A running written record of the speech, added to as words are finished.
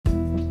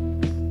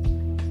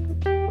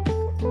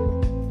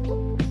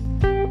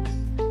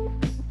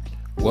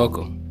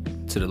Welcome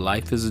to the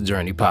Life is a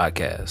Journey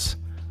podcast,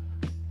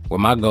 where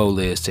my goal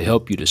is to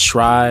help you to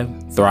strive,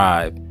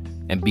 thrive,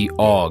 and be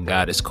all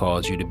God has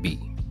called you to be.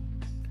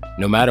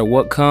 No matter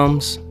what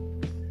comes,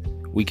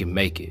 we can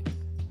make it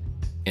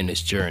in this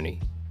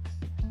journey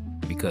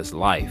because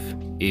life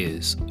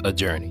is a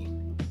journey.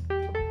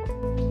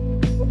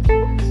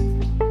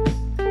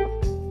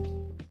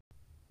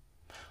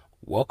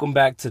 Welcome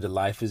back to the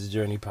Life is a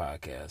Journey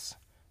podcast.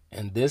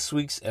 In this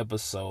week's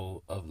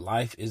episode of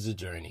Life is a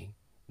Journey,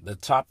 the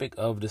topic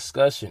of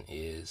discussion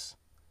is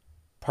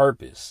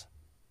purpose.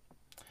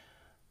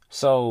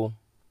 So,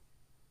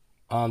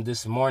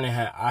 this morning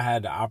I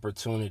had the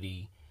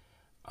opportunity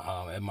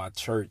at my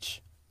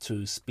church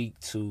to speak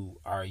to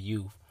our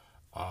youth.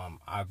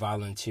 I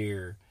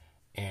volunteer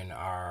in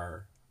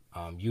our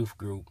youth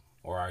group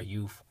or our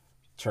youth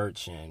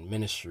church and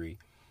ministry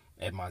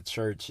at my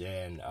church,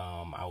 and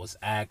I was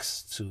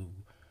asked to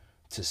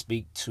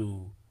speak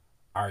to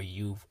our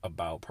youth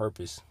about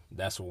purpose.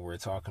 That's what we're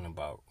talking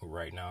about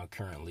right now,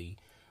 currently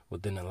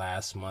within the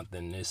last month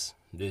and this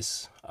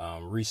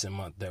recent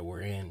month that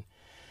we're in.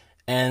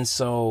 And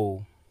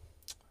so,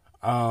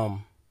 I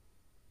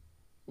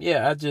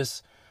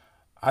just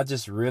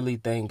really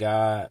thank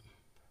God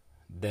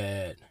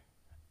that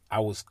I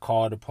was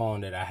called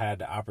upon, that I had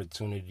the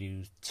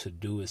opportunity to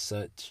do as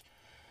such.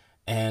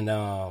 And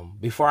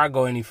before I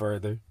go any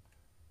further,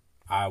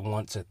 I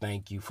want to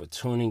thank you for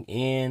tuning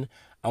in.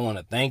 I want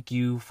to thank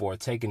you for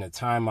taking the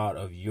time out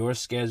of your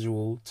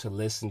schedule to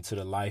listen to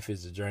the Life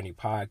is a Journey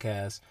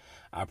podcast.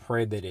 I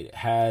pray that it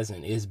has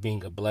and is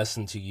being a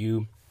blessing to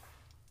you.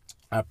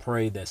 I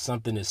pray that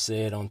something is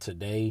said on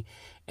today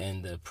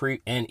and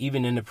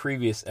even in the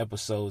previous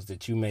episodes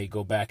that you may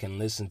go back and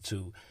listen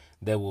to,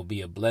 that will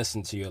be a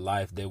blessing to your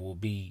life, that will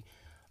be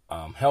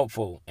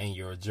helpful in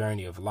your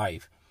journey of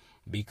life.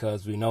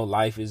 Because we know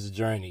life is a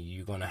journey.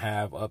 You're going to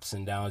have ups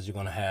and downs. You're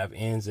going to have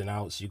ins and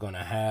outs. You're going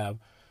to have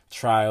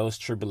trials,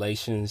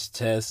 tribulations,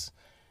 tests.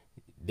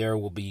 There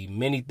will be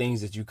many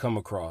things that you come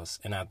across.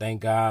 And I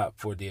thank God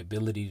for the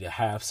ability to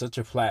have such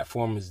a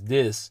platform as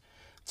this,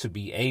 to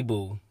be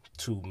able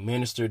to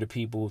minister to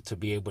people, to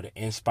be able to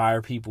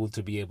inspire people,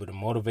 to be able to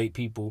motivate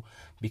people.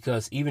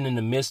 Because even in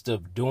the midst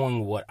of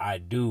doing what I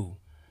do,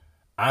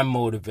 I'm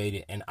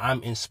motivated and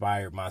I'm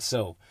inspired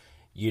myself.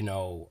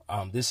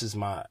 This is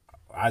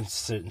I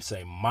shouldn't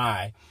say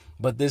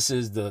but this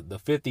is the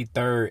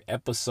 53rd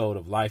episode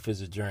of Life is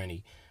a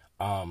Journey.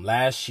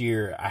 Last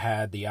year, I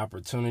had the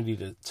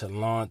opportunity to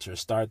launch or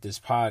start this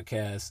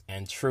podcast,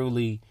 and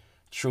truly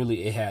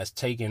it has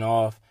taken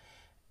off.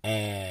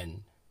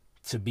 And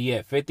to be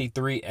at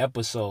 53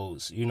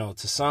 episodes, to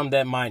some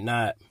that might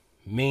not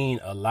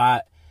mean a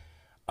lot,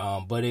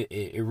 but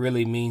it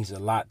really means a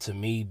lot to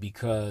me,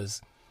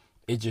 because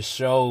it just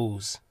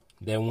shows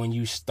that when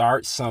you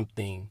start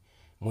something,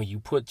 when you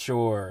put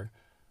your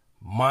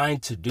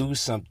mind to do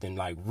something,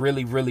 like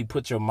really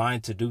put your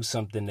mind to do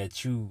something,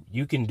 that you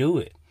can do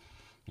it.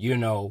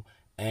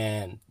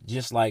 And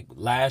just like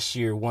last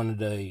year, one of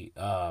the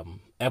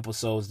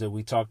episodes that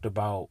we talked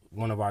about,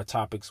 one of our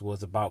topics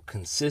was about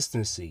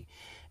consistency.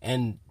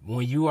 And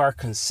when you are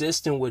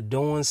consistent with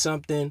doing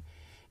something,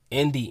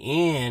 in the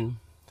end,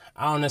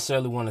 I don't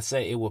necessarily want to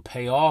say it will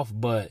pay off,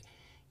 but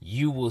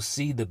you will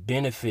see the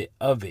benefit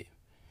of it.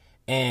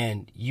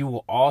 And you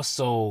will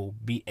also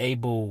be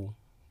able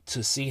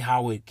to see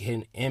how it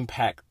can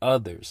impact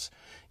others.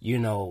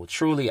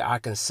 Truly, I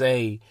can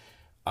say,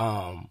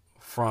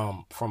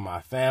 from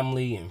my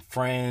family and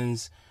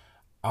friends,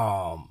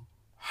 how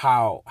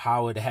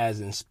it has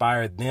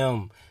inspired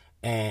them,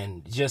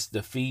 and just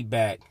the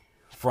feedback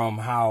from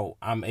how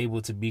I'm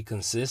able to be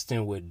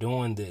consistent with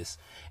doing this.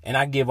 And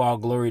I give all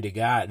glory to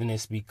God, and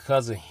it's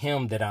because of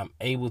Him that I'm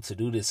able to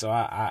do this. So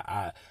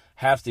I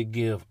have to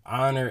give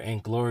honor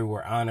and glory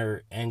where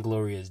honor and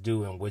glory is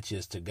due, and which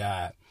is to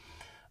God.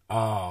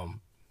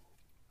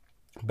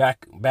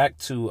 Back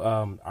to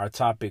our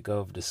topic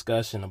of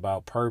discussion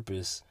about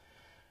purpose.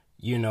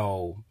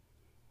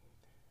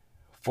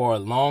 For a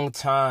long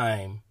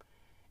time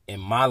in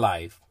my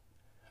life,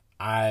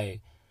 I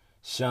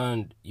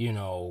shunned,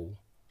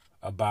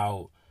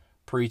 about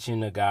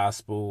preaching the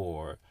gospel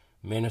or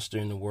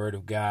ministering the word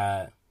of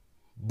God.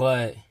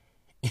 But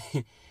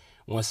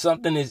when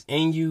something is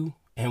in you,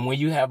 and when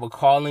you have a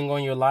calling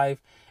on your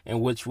life,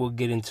 and which we'll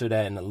get into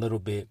that in a little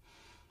bit,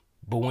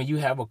 but when you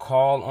have a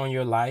call on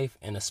your life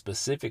and a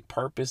specific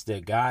purpose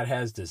that God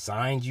has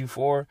designed you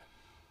for,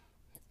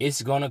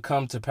 it's going to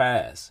come to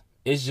pass.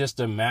 It's just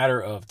a matter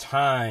of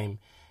time,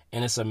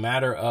 and it's a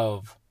matter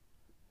of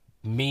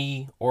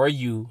me or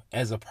you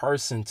as a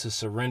person to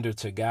surrender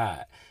to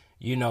God.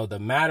 The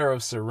matter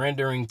of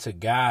surrendering to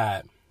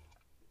God,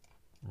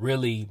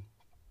 really,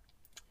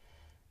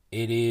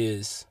 it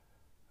is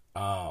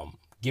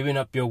giving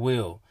up your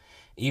will,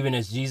 even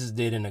as Jesus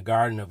did in the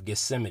Garden of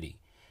Gethsemane.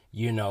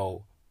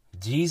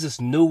 Jesus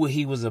knew what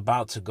he was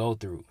about to go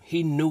through.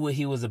 He knew what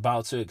he was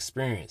about to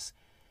experience.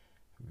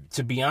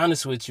 To be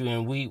honest with you,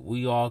 and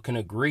we all can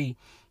agree,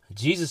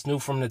 Jesus knew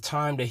from the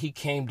time that he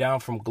came down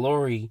from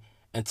glory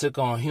and took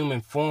on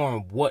human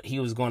form what he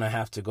was going to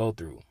have to go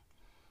through.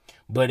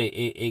 But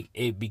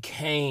it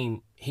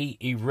became,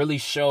 he really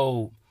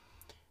showed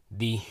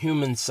the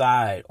human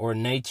side or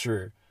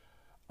nature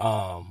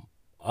of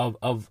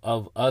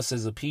us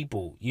as a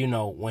people. You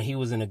know, when he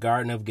was in the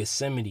Garden of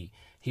Gethsemane,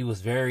 he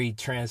was very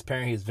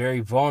transparent. He was very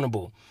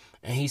vulnerable.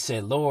 And he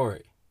said,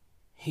 Lord,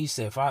 he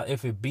said,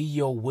 if it be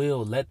your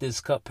will, let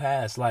this cup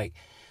pass. Like,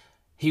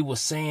 he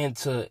was saying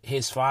to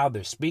his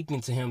Father,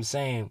 speaking to him,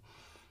 saying,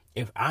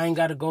 if I ain't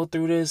got to go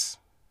through this,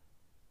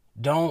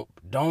 don't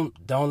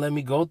let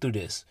me go through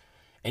this.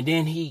 And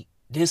then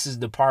this is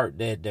the part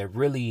that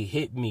really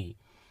hit me.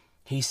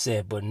 He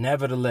said, but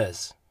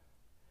nevertheless,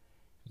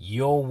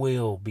 your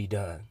will be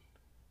done,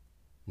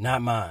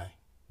 not mine.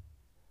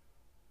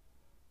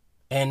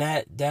 And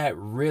that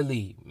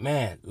really,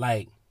 man,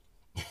 like,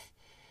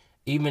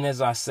 even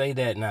as I say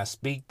that and I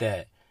speak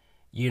that,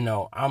 you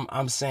know,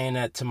 I'm saying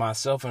that to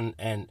myself,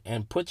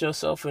 and put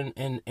yourself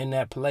in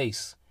that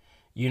place,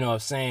 you know,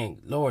 of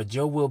saying, Lord,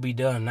 your will be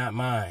done, not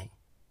mine.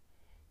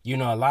 You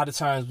know, a lot of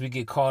times we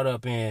get caught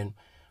up in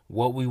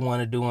what we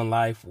want to do in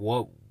life,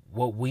 what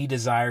we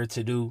desire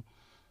to do,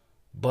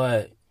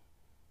 but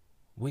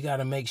we got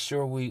to make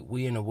sure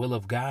we in the will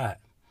of God.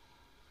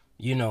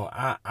 You know,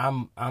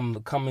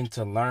 I'm coming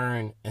to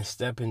learn and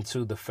step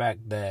into the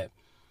fact that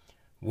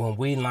when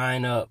we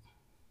line up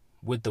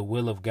with the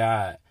will of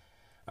God,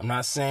 I'm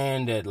not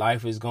saying that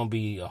life is going to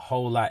be a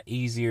whole lot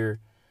easier,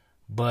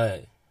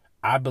 but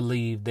I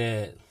believe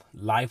that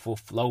life will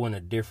flow in a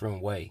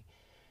different way.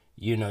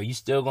 You know, you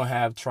still going to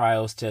have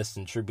trials, tests,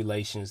 and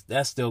tribulations.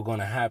 That's still going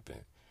to happen.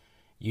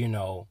 You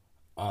know,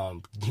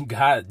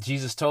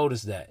 Jesus told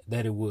us that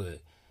it would.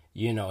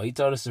 You know, he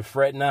told us to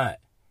fret not.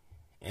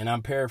 And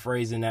I'm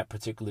paraphrasing that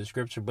particular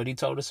scripture, but he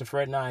told us to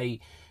fret not.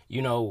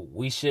 You know,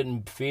 we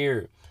shouldn't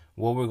fear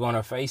what we're going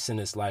to face in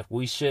this life.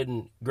 We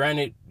shouldn't,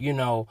 granted, you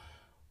know,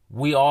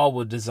 we all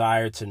would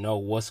desire to know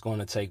what's going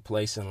to take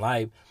place in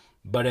life.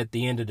 But at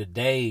the end of the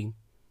day,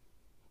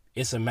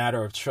 it's a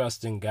matter of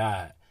trusting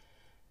God.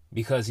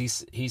 Because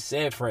he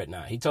said, fret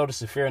not. He told us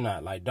to fear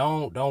not. Like,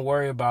 don't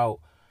worry about,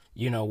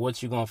 you know,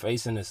 what you're going to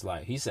face in this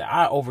life. He said,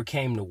 I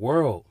overcame the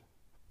world.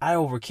 I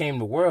overcame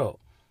the world.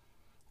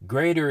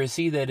 Greater is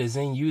he that is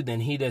in you than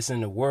he that's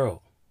in the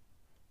world.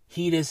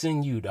 He that's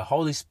in you, the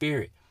Holy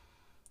Spirit.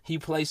 He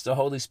placed the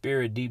Holy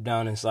Spirit deep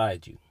down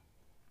inside you.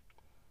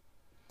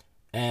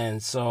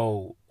 And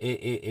so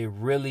it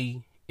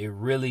really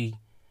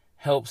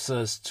helps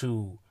us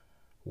to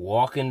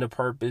walk into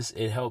purpose.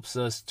 It helps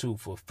us to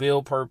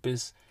fulfill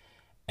purpose.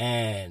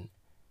 And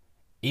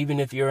even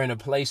if you're in a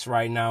place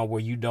right now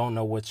where you don't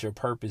know what your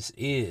purpose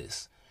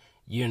is,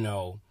 you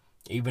know,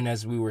 even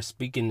as we were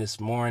speaking this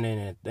morning,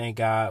 and thank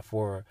God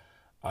for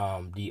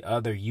the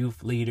other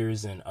youth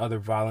leaders and other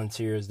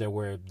volunteers that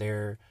were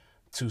there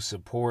to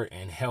support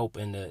and help.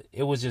 And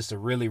it was just a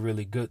really,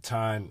 really good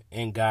time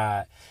in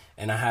God.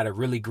 And I had a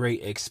really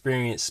great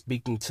experience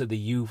speaking to the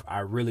youth. I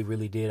really,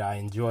 really did. I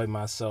enjoyed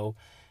myself.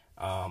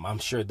 I'm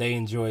sure they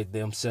enjoyed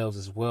themselves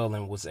as well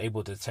and was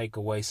able to take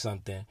away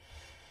something.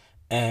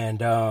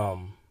 And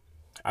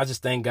I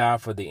just thank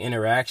God for the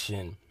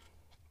interaction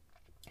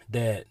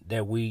that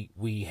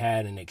we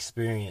had and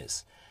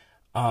experienced.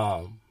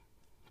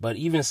 But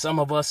even some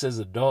of us as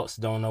adults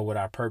don't know what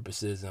our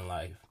purpose is in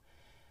life.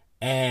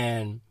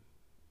 And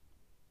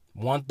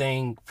one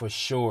thing for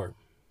sure,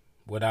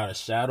 without a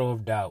shadow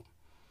of doubt,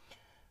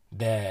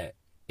 that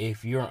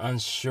if you're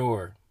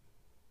unsure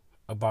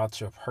about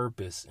your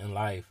purpose in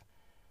life,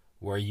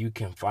 where you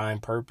can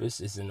find purpose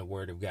is in the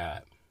Word of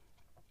God.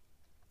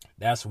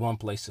 That's one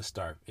place to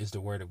start, is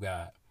the Word of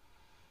God.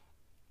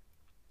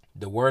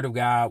 The Word of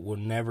God will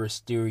never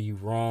steer you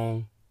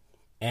wrong.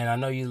 And I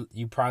know you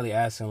probably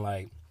asking,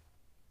 like,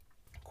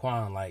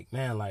 Quan, like,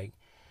 man, like,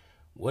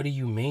 what do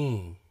you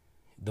mean,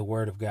 the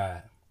Word of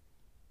God?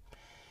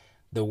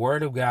 The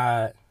Word of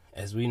God,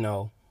 as we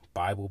know,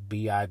 Bible,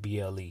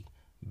 Bible,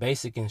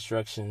 basic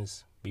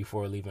instructions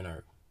before leaving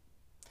earth.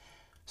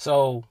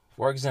 So,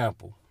 for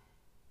example,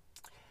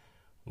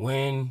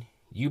 when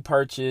you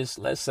purchase,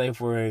 let's say,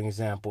 for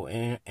example,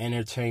 an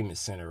entertainment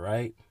center,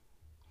 right?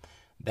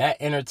 That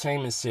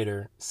entertainment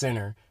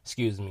center,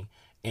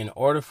 in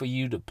order for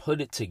you to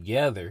put it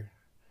together,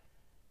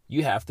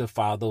 you have to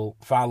follow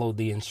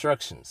the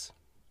instructions.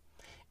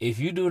 If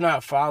you do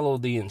not follow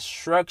the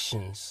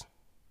instructions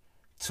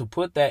to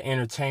put that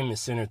entertainment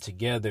center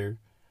together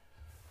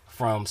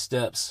from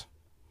steps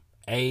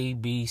A,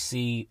 B,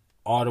 C,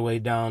 all the way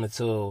down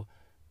until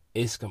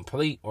it's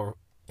complete, or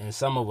and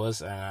some of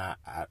us, and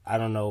I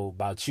don't know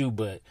about you,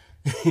 but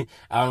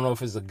I don't know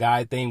if it's a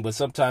guy thing, but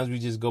sometimes we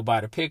just go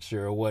by the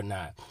picture or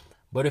whatnot.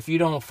 But if you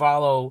don't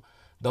follow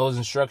those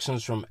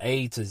instructions from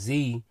A to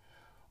Z,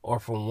 or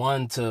from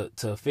 1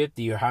 to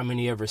 50, or how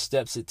many ever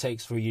steps it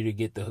takes for you to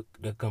get the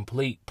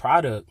complete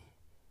product,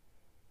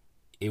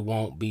 it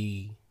won't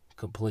be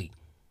complete.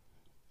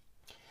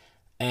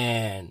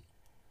 And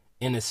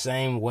in the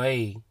same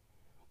way,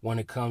 when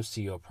it comes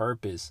to your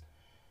purpose,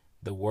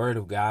 the Word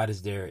of God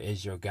is there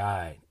as your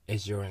guide,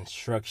 as your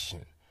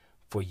instruction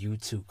for you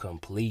to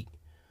complete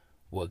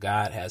what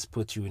God has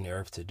put you in the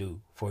earth to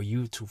do, for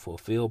you to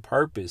fulfill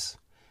purpose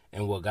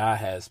and what God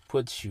has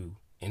put you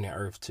in the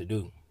earth to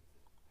do.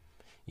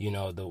 You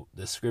know,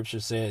 the scripture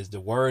says the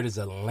word is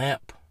a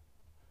lamp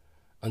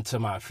unto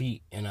my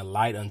feet and a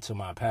light unto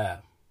my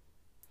path.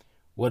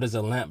 What does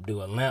a lamp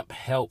do? A lamp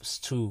helps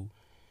to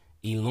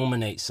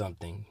illuminate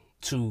something,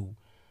 to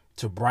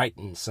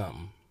brighten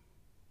something.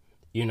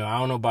 You know, I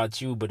don't know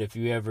about you, but if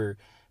you ever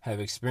have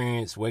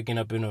experienced waking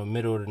up in the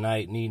middle of the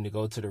night, needing to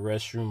go to the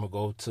restroom or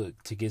go to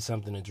get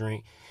something to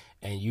drink,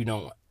 and you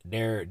don't,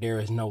 there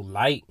is no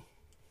light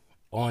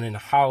on in the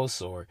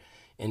house or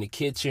in the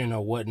kitchen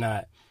or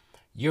whatnot,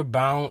 you're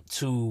bound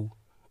to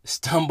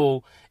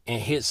stumble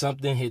and hit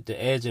something, hit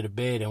the edge of the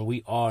bed, and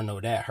we all know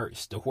that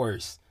hurts the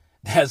worst.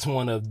 That's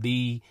one of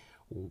the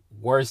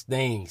worst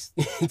things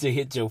to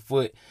hit your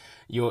foot,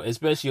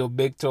 especially your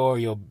big toe or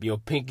your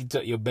pinky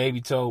toe, your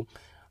baby toe,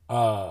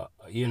 on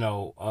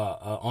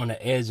the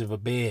edge of a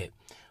bed.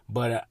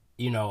 But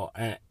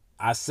and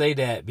I say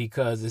that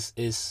because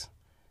it's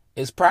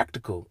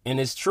practical and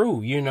it's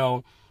true,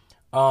 and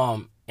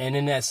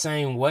in that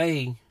same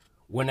way,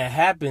 when that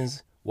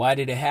happens, why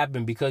did it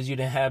happen? Because you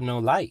didn't have no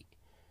light.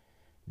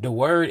 The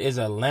word is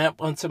a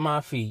lamp unto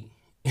my feet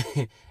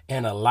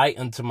and a light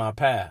unto my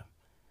path.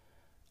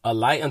 A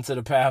light unto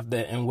the path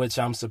in which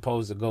I'm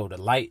supposed to go. The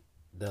light,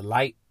 to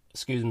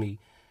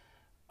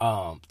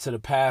the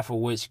path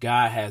for which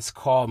God has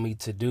called me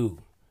to do.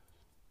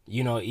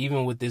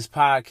 Even with this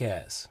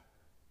podcast,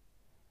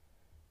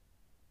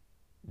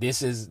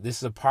 this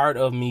is a part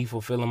of me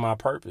fulfilling my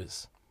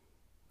purpose.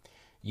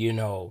 In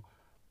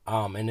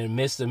the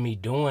midst of me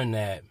doing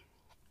that,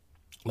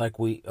 like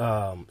we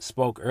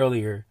spoke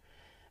earlier,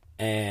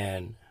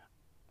 and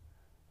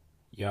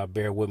y'all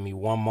bear with me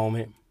one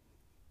moment.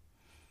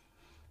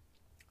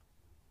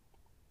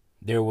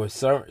 There were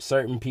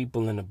certain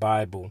people in the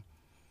Bible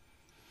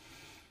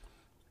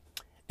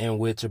in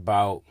which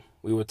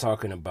we were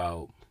talking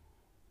about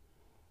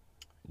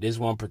this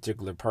one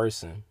particular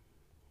person,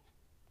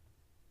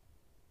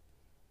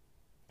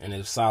 and it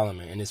was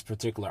Solomon, in this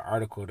particular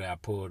article that I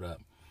pulled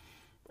up.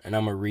 And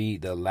I'm going to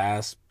read the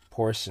last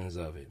portions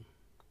of it.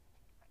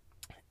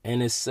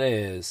 And it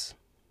says,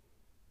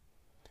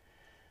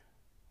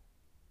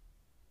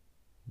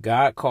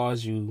 God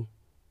calls you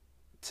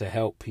to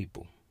help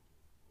people.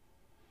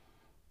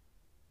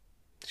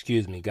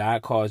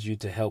 God calls you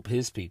to help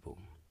his people.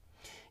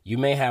 You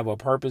may have a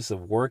purpose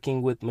of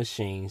working with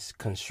machines,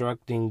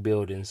 constructing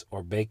buildings,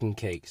 or baking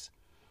cakes.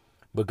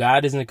 But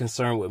God isn't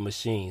concerned with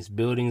machines,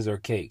 buildings, or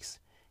cakes.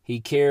 He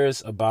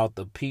cares about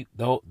the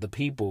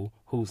people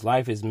whose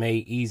life is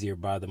made easier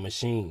by the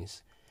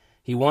machines.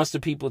 He wants the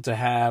people to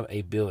have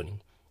a building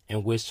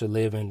in which to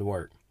live and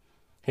work.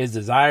 His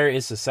desire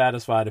is to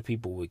satisfy the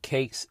people with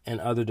cakes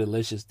and other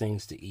delicious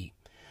things to eat.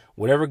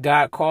 Whatever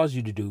God calls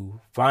you to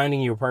do,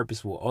 finding your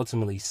purpose will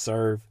ultimately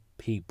serve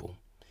people.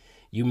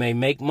 You may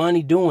make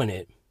money doing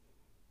it,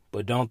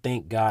 but don't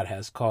think God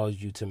has called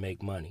you to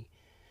make money.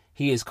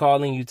 He is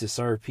calling you to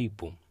serve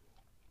people.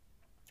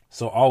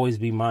 So always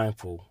be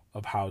mindful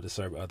of how to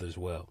serve others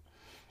well.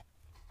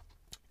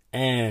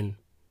 And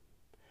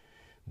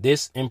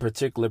this in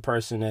particular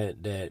person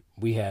that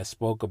we had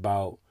spoke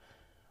about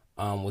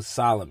was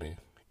Solomon.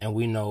 And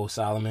we know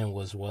Solomon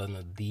was one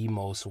of the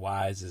most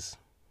wisest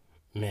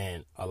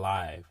men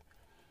alive.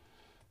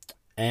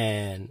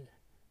 And it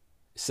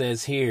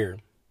says here,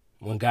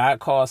 when God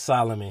called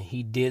Solomon,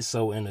 he did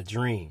so in a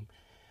dream.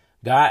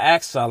 God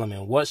asked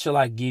Solomon, "What shall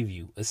I give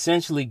you?"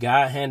 Essentially,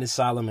 God handed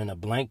Solomon a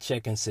blank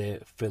check and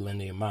said, "Fill in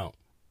the amount."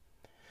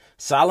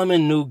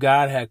 Solomon knew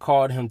God had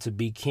called him to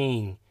be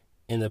king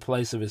in the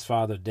place of his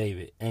father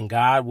David, and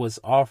God was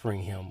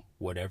offering him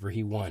whatever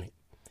he wanted.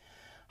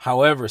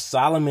 However,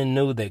 Solomon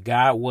knew that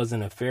God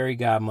wasn't a fairy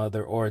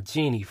godmother or a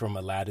genie from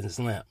Aladdin's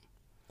lamp.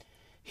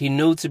 He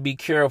knew to be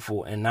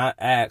careful and not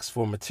ask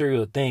for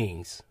material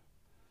things.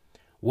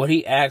 What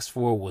he asked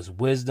for was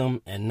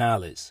wisdom and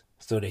knowledge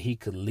so that he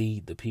could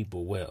lead the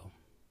people well.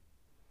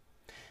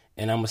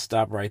 And I'm going to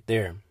stop right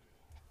there,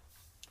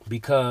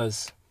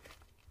 because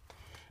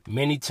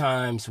many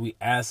times we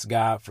ask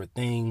God for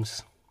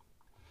things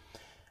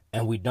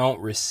and we don't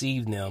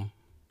receive them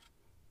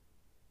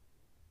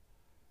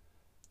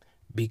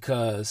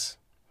because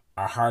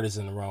our heart is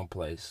in the wrong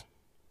place.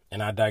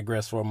 And I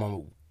digress for a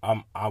moment.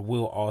 I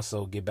will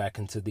also get back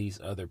into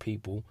these other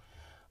people.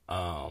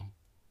 But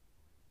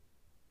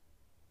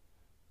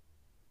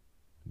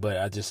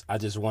I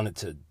just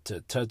wanted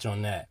to touch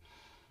on that.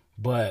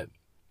 But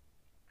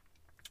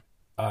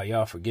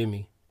y'all forgive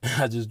me.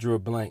 I just drew a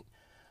blank.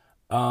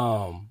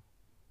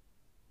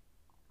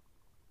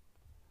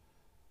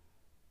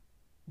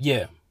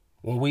 Yeah,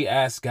 when we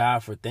ask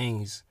God for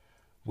things,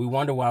 we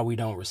wonder why we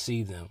don't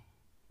receive them.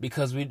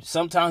 Because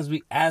sometimes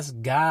we ask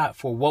God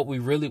for what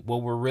we're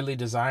really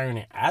desiring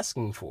and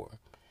asking for.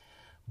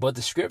 But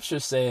the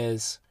scripture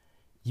says,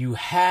 you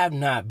have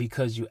not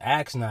because you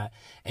ask not.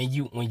 And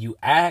when you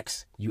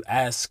ask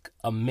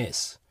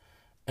amiss.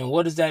 And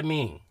what does that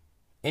mean?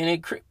 And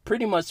it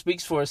pretty much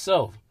speaks for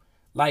itself.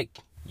 Like,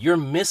 you're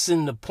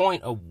missing the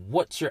point of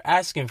what you're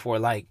asking for.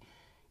 Like,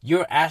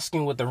 You're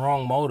asking with the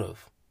wrong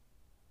motive.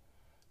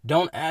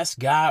 Don't ask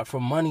God for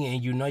money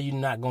and you know you're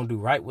not going to do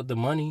right with the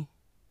money.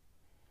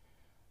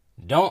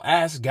 Don't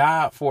ask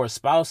God for a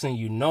spouse and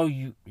you know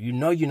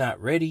you're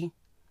not ready.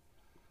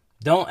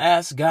 Don't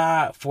ask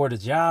God for the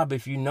job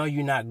if you know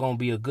you're not going to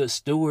be a good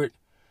steward.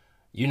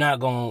 You're not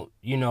going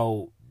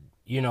to,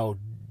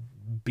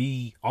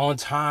 be on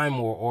time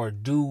or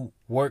do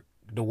work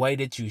the way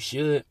that you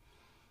should.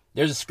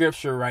 There's a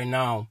scripture right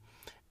now,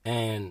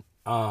 and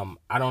I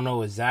don't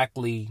know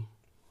exactly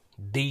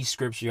the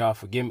scripture, y'all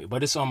forgive me,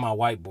 but it's on my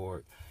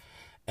whiteboard.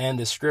 And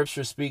the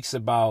scripture speaks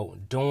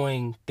about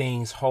doing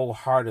things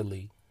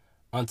wholeheartedly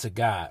unto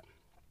God.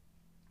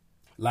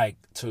 Like,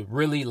 to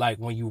really, like,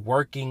 when you're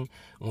working,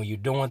 when you're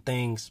doing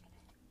things,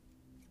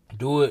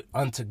 do it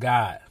unto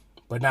God,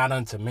 but not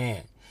unto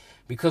man.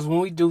 Because when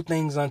we do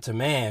things unto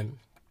man,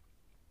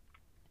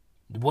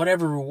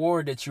 whatever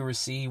reward that you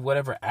receive,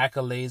 whatever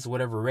accolades,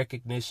 whatever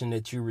recognition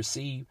that you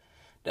receive,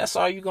 that's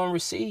all you're going to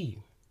receive.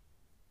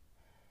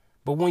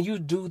 But when you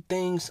do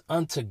things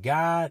unto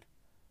God,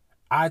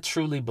 I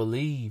truly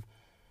believe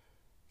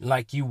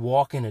like you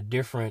walk in a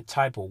different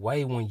type of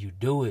way when you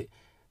do it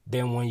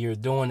than when you're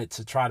doing it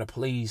to try to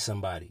please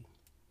somebody.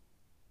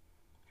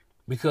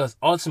 Because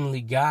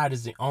ultimately, God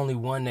is the only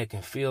one that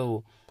can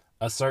fill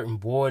a certain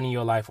void in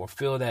your life or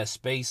fill that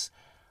space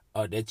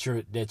that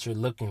you're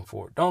looking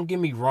for. Don't get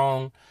me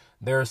wrong.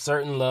 There are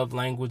certain love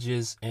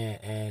languages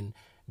and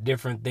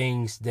different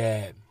things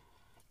that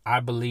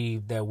I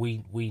believe that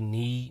we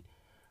need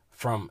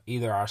from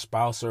either our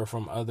spouse or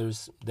from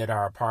others that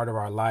are a part of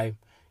our life.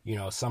 You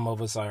know, some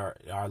of us our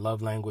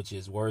love language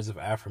is words of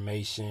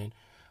affirmation,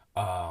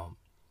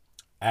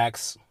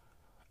 acts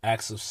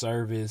of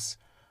service,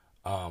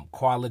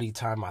 quality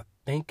time. I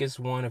think is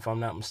one, if I'm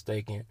not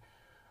mistaken.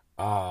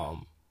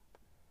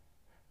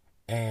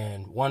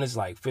 And one is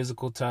like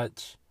physical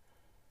touch.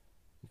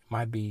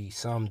 Might be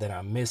some that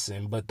I'm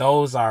missing, but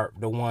those are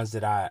the ones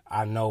that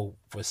I know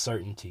for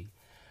certainty.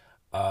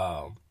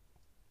 But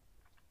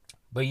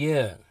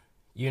yeah,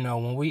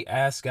 when we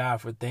ask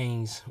God for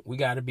things, we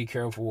got to be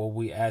careful what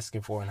we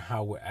asking for and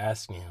how we're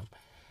asking him.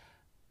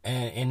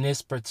 And in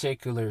this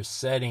particular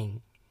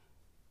setting,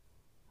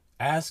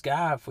 ask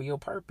God for your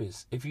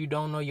purpose. If you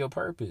don't know your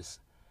purpose,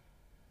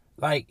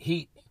 like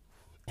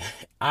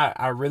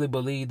I really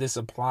believe this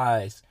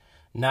applies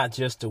not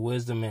just to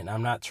wisdom, and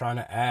I'm not trying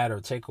to add or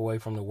take away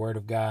from the word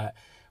of God,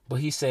 but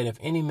he said, if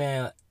any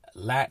man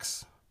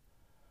lacks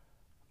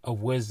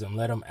of wisdom,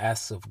 let him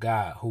ask of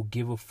God, who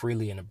giveth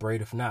freely and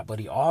upbraideth not. But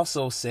he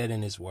also said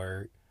in his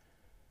word,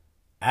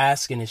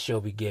 ask and it shall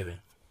be given.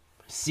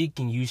 Seek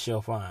and you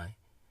shall find.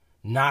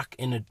 Knock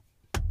and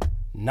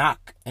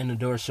the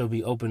door shall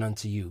be open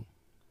unto you.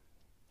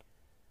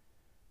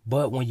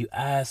 But when you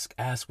ask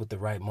with the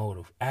right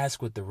motive,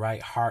 ask with the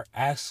right heart,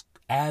 ask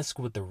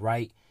with the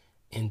right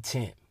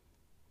intent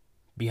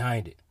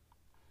behind it.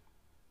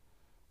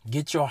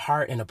 Get your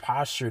heart in a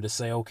posture to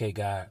say, okay,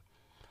 God,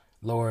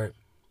 Lord,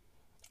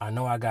 I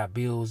know I got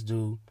bills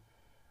due.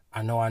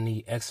 I know I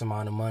need X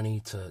amount of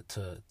money to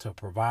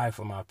provide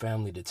for my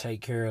family, to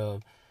take care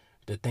of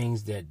the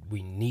things that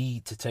we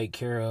need to take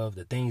care of,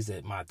 the things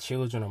that my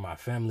children or my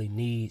family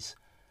needs,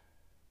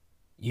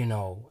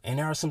 and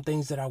there are some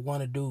things that I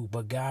want to do,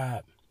 but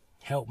God,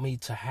 help me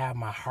to have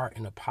my heart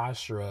in a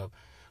posture of,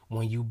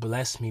 when you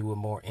bless me with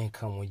more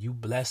income, when you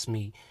bless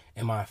me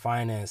in my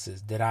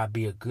finances, that I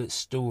be a good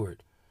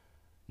steward.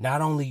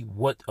 Not only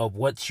what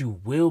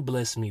you will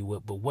bless me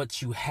with, but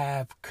what you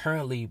have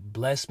currently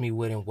blessed me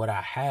with and what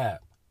I have.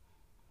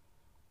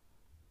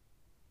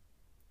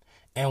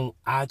 And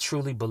I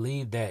truly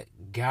believe that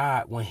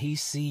God, when he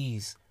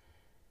sees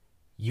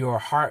your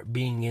heart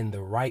being in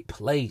the right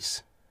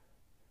place,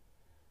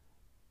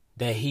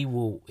 that he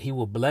will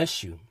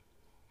bless you.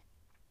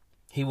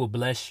 He will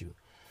bless you,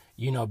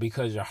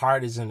 because your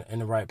heart is in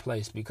the right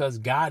place. Because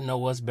God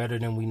knows us better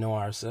than we know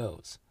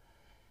ourselves.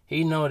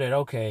 He know that,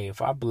 okay,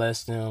 if I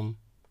bless them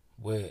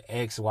with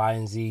X, Y,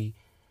 and Z,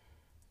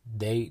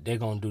 they're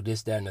going to do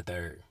this, that, and the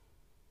third.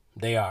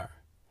 They are.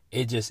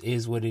 It just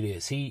is what it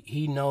is.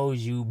 He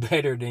knows you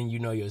better than you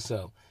know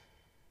yourself.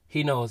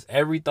 He knows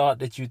every thought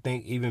that you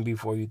think even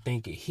before you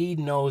think it. He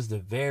knows the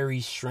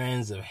very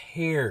strands of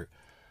hair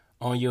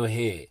on your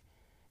head.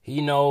 He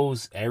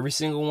knows every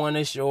single one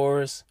that's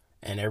yours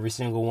and every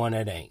single one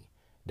that ain't.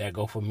 That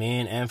go for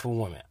men and for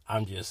women.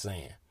 I'm just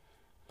saying.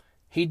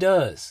 He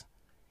does.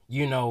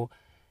 He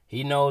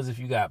knows if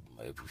you got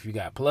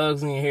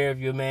plugs in your hair if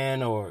you're a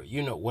man, or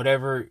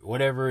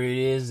whatever it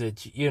is that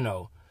he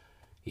know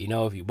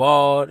if you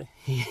bald.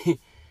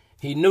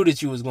 He knew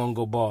that you was gonna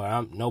go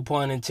bald. No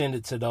pun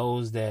intended to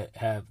those that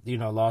have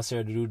lost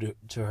hair due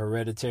to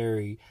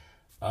hereditary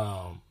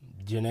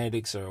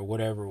genetics or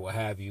whatever, what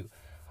have you.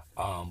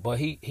 But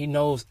he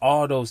knows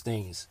all those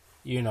things.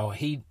 He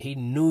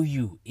knew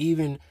you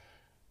even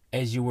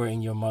as you were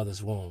in your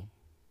mother's womb.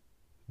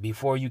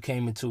 Before you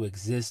came into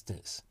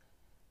existence,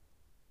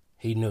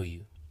 he knew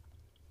you.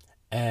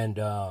 And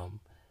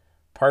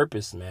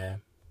purpose,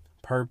 man.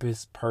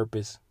 Purpose.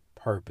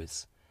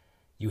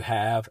 You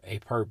have a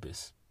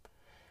purpose.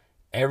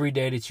 Every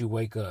day that you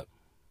wake up,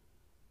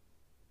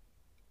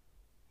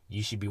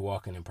 you should be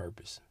walking in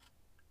purpose.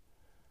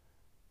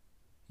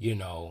 You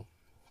know,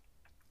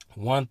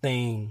 one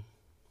thing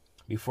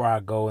before I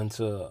go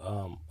into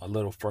a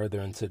little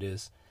further into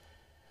this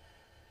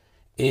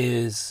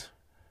is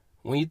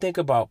when you think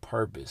about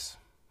purpose,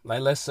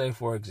 like let's say,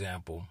 for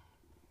example,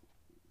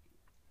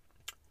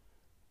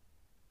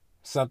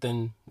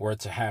 something were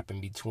to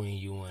happen between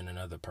you and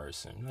another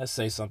person. Let's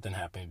say something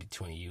happened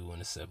between you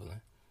and a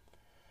sibling.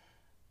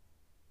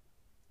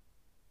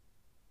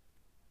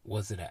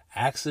 Was it an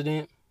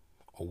accident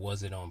or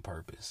was it on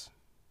purpose?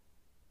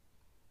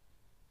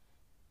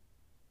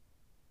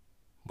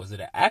 Was it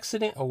an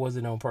accident or was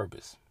it on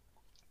purpose?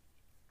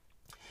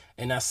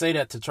 And I say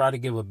that to try to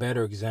give a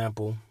better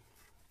example,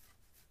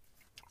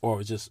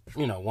 or just,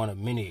 one of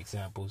many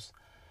examples,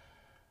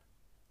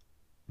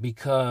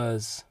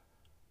 because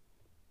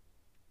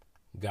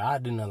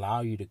God didn't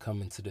allow you to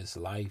come into this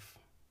life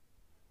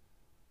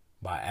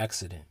by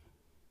accident.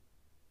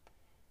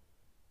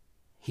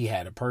 He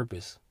had a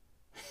purpose.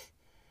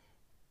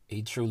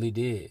 He truly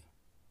did.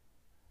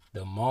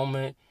 The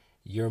moment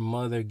your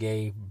mother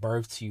gave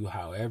birth to you,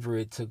 however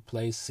it took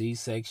place,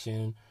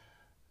 C-section,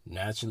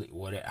 naturally,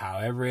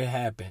 however it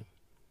happened,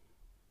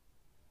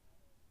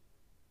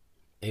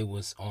 it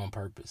was on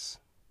purpose.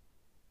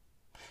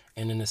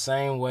 And in the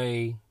same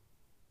way,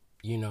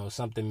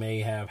 something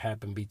may have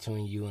happened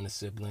between you and a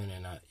sibling,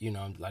 and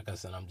like I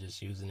said, I'm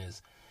just using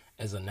this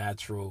as a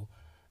natural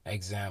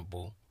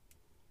example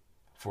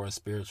for a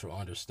spiritual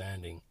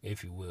understanding,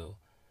 if you will.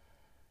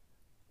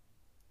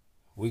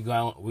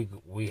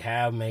 We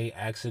have made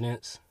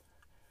accidents,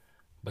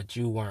 but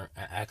you weren't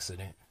an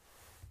accident.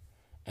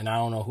 And I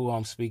don't know who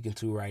I'm speaking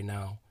to right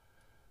now,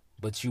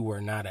 but you were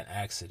not an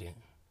accident.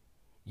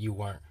 You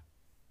weren't.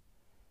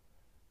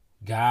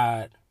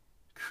 God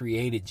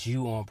created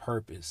you on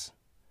purpose.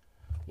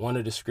 One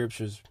of the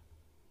scriptures,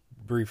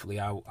 briefly,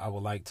 I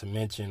would like to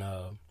mention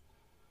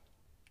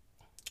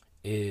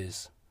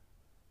is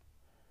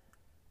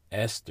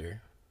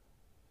Esther.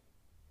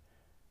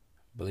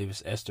 I believe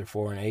it's Esther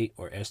 4:8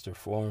 or Esther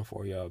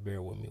 4:4. Y'all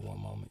bear with me one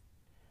moment.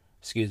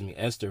 Excuse me,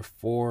 Esther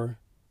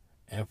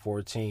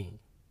 4:14. It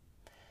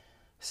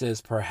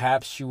says,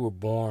 perhaps you were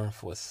born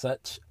for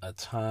such a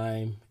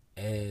time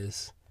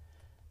as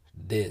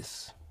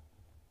this.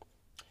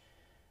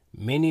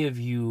 Many of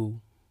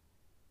you,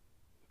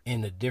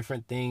 in the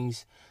different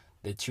things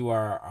that you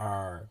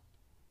are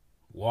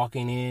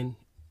walking in,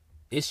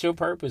 it's your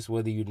purpose,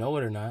 whether you know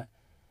it or not.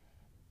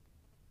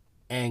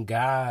 And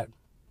God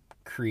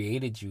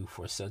created you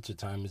for such a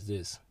time as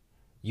this.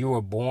 You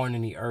were born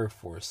in the earth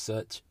for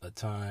such a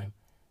time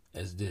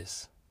as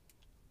this.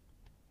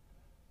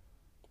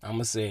 I'm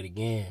going to say it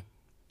again.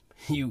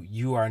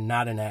 You are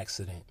not an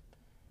accident.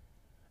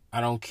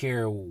 I don't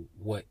care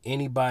what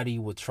anybody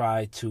would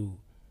try to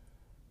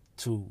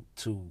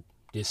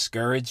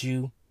discourage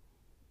you,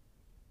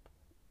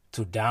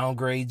 to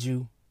downgrade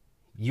you.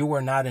 You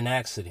are not an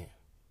accident.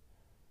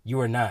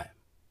 You are not.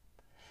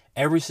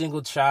 Every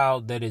single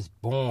child that is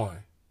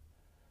born,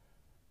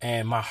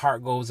 and my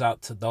heart goes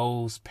out to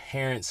those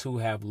parents who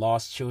have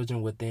lost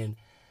children within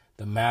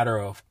the matter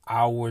of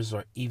hours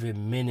or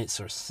even minutes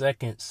or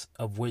seconds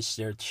of which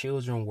their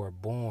children were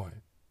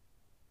born.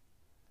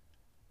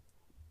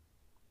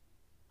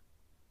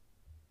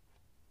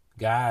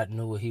 God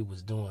knew what he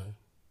was doing.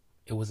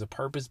 It was a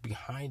purpose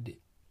behind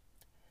it.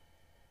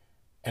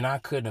 And I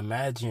couldn't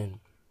imagine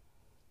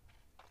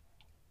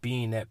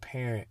being that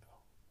parent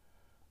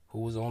who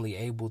was only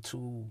able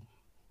to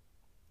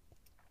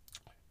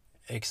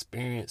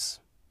experience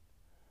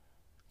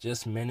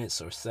just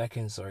minutes or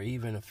seconds or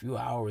even a few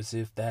hours,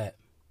 if that,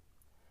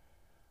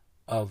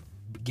 of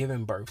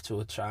giving birth to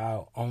a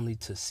child only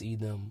to see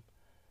them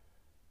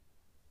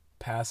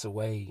pass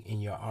away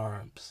in your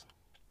arms.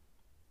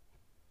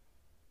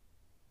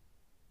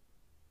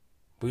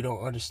 We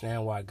don't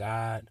understand why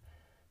God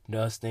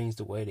does things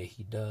the way that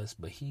he does,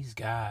 but he's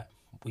God.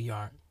 We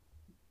aren't.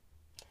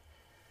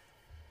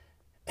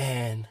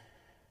 And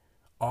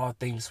all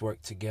things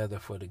work together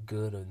for the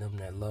good of them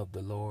that love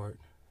the Lord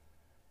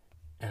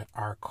and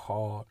are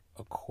called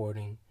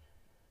according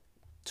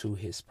to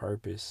his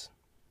purpose.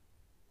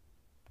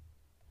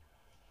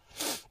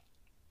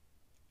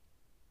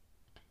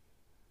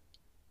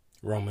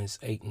 Romans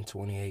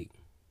 8:28.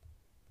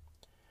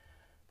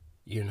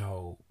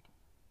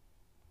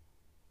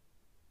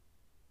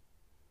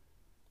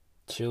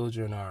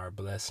 Children are a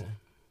blessing.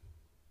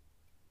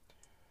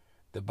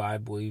 The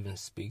Bible even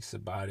speaks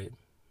about it.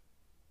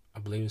 I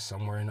believe it's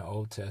somewhere in the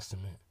Old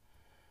Testament.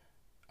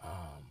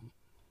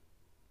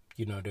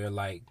 They're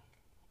like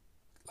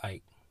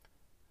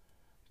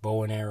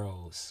bow and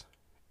arrows.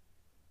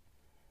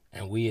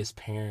 And we as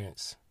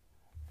parents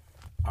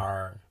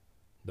are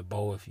the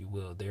bow, if you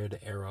will. They're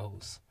the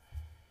arrows.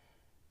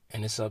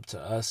 And it's up to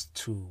us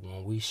to,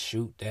 when we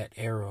shoot that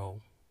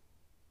arrow,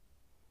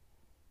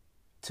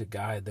 to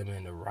guide them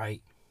in the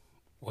right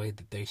way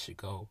that they should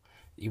go.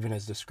 Even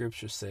as the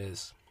scripture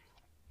says,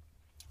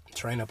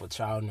 train up a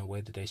child in the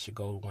way that they should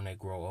go. When they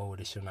grow old,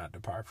 they shall not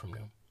depart from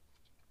them.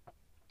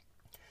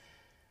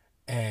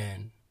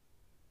 And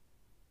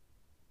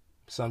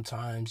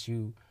sometimes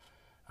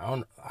I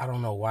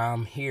don't know why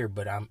I'm here,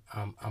 but I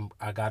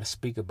got to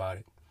speak about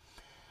it.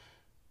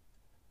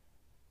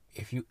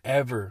 If you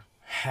ever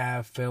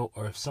have felt,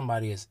 or if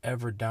somebody has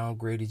ever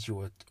downgraded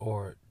you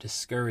or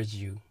discouraged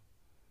you,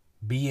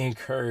 be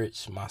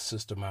encouraged, my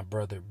sister, my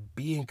brother.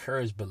 Be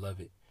encouraged,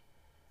 beloved.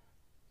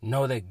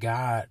 Know that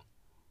God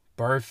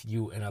birthed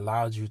you and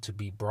allowed you to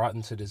be brought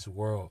into this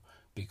world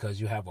because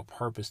you have a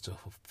purpose to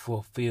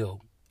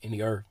fulfill in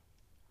the earth.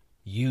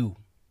 You.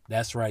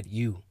 That's right,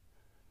 you.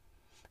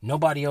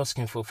 Nobody else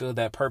can fulfill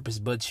that purpose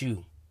but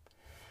you.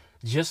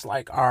 Just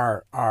like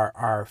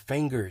our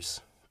fingers,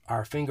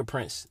 our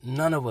fingerprints,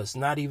 none of us,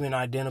 not even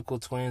identical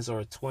twins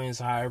or twins,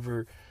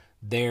 however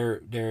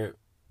they're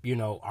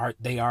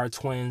they are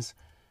twins,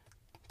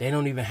 they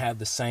don't even have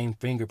the same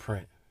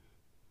fingerprint.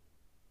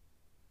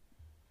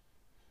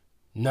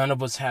 None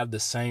of us have the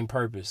same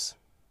purpose.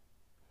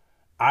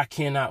 I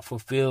cannot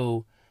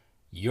fulfill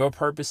your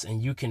purpose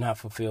and you cannot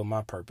fulfill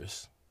my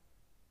purpose.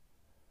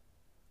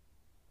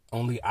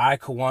 Only I,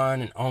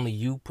 Kawan, and only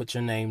you, put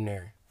your name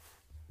there,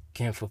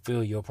 can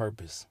fulfill your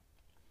purpose.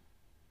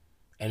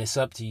 And it's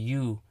up to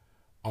you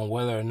on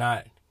whether or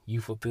not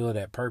you fulfill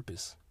that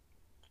purpose.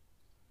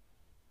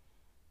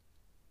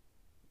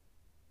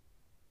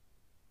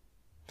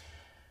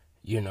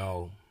 You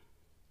know,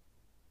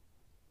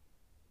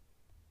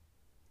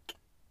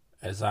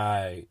 as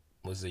I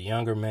was a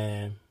younger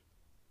man,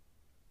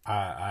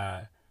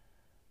 I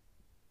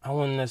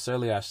wouldn't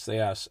necessarily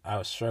say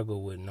I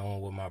struggle with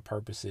knowing what my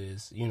purpose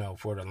is. You know,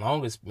 for the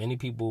longest, many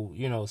people,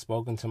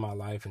 spoke into my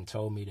life and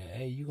told me that,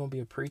 hey, you're going to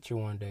be a preacher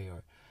one day,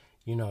 or,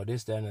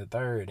 this, that, and the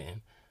third.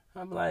 And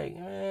I'm like,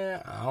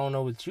 man, I don't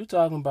know what you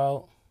talking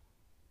about.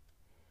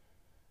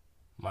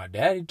 My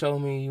daddy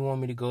told me he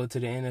wanted me to go to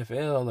the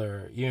NFL,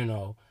 or,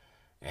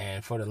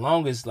 and for the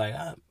longest, like,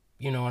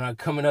 when I'm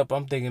coming up,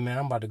 I'm thinking, man,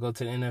 I'm about to go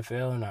to the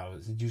NFL, and I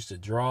was used to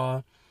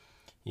draw.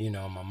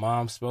 My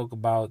mom spoke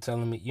about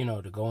telling me,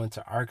 to go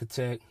into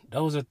architect.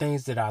 Those are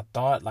things that I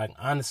thought, like,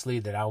 honestly,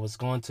 that I was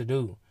going to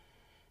do.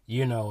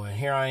 And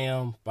here I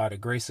am, by the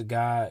grace of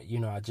God.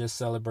 I just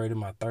celebrated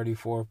my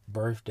 34th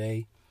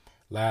birthday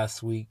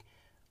last week.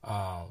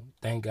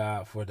 Thank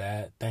God for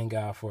that. Thank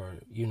God for,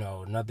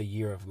 another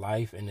year of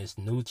life and this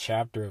new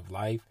chapter of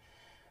life.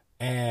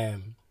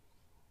 And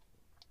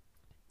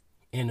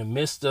in the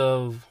midst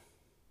of,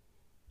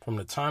 from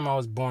the time I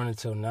was born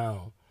until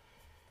now,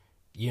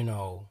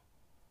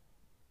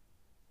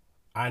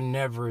 I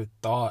never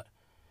thought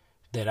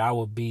that I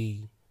would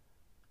be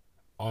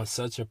on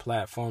such a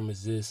platform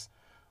as this,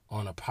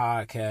 on a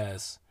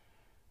podcast,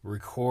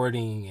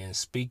 recording and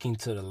speaking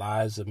to the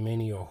lives of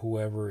many or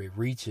whoever it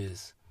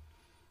reaches.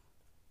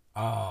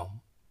 And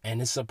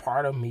it's a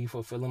part of me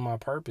fulfilling my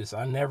purpose.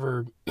 I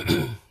never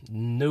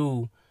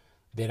knew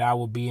that I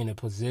would be in a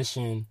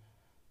position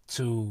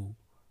to,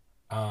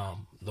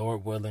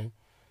 Lord willing,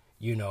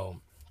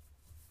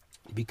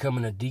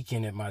 becoming a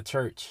deacon at my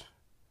church.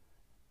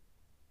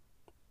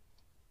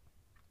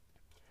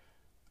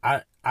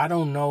 I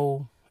don't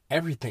know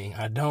everything.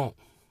 I don't.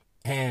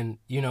 And,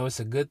 it's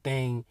a good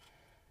thing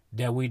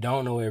that we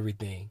don't know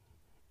everything.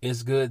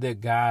 It's good that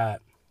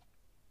God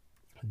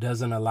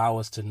doesn't allow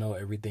us to know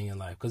everything in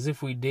life. Because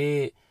if we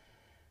did,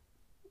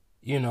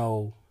 we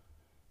will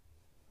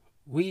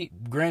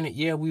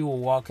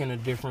walk in a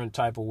different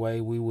type of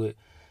way. We would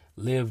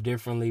live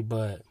differently,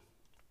 but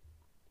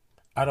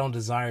I don't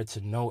desire to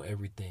know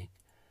everything.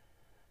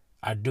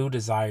 I do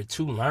desire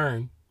to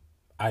learn.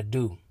 I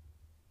do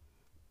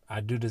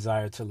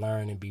desire to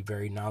learn and be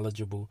very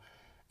knowledgeable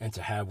and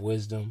to have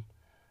wisdom,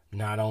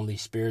 not only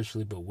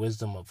spiritually, but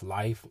wisdom of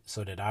life,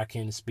 so that I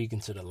can speak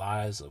into the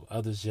lives of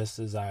others just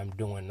as I am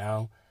doing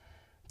now,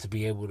 to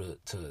be able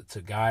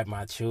to guide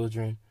my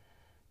children,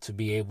 to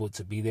be able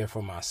to be there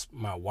for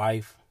my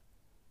wife,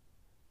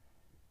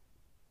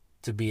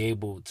 to be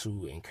able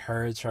to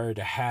encourage her,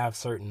 to have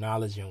certain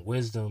knowledge and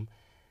wisdom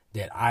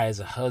that I as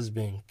a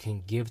husband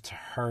can give to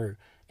her,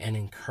 and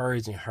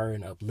encouraging her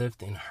and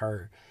uplifting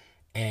her,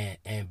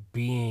 and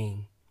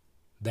being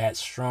that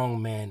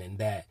strong man and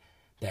that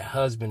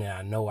husband that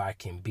I know I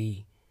can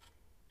be.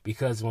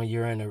 Because when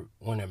you're in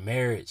a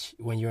marriage,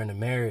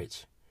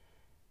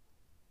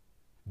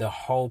 the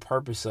whole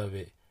purpose of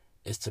it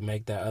is to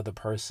make that other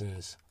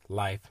person's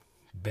life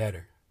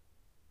better.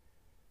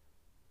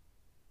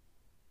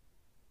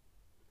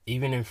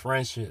 Even in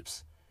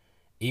friendships,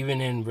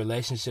 even in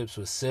relationships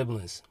with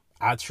siblings,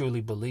 I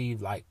truly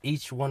believe, like,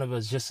 each one of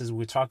us, just as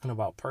we're talking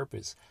about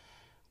purpose,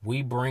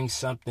 we bring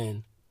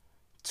something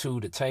to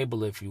the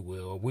table, if you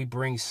will, or we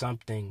bring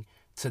something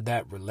to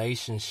that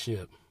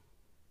relationship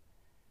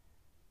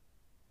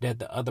that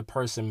the other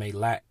person may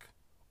lack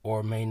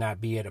or may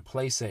not be at a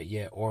place at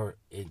yet, or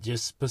it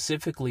just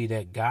specifically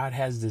that God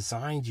has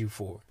designed you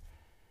for.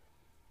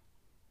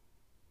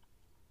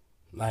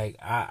 Like,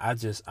 I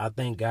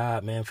thank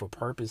God, man, for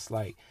purpose.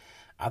 Like,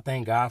 I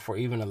thank God for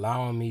even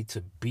allowing me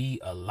to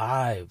be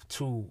alive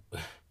too.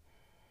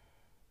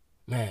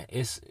 Man,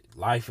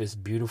 life is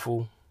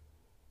beautiful.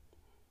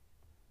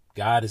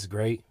 God is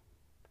great.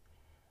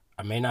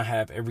 I may not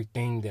have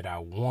everything that I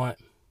want,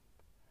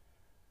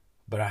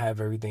 but I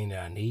have everything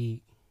that I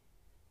need.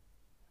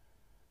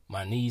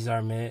 My needs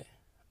are met.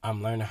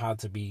 I'm learning how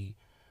to be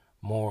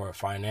more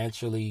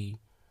financially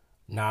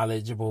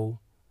knowledgeable,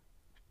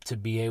 to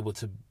be able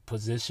to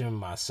position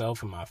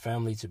myself and my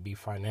family to be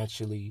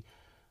financially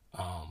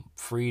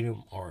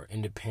freedom or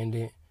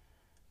independent,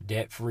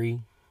 debt free,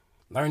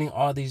 learning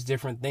all these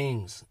different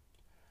things.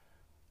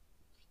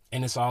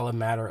 And it's all a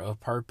matter of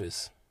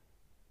purpose.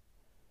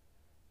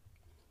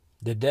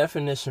 The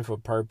definition for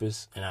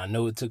purpose, and I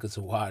know it took us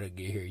a while to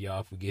get here,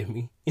 y'all forgive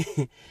me,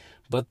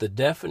 but the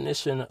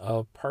definition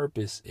of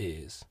purpose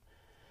is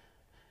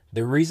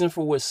the reason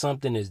for which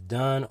something is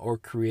done or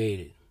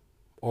created,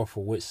 or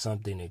for which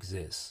something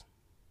exists.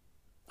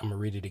 I'm going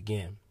to read it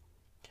again.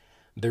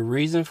 The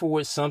reason for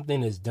which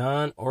something is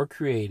done or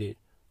created,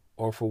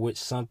 or for which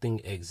something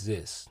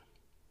exists.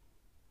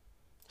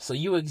 So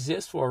you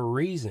exist for a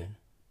reason.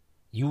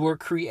 You were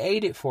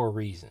created for a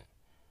reason.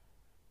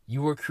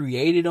 You were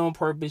created on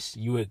purpose.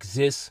 You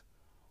exist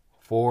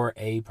for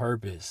a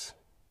purpose.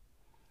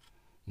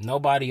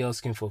 Nobody else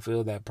can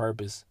fulfill that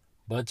purpose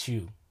but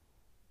you.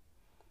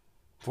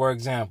 For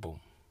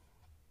example,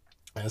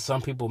 and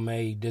some people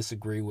may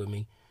disagree with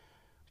me,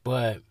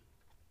 but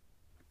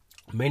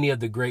many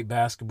of the great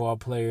basketball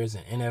players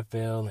in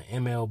NFL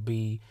and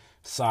MLB,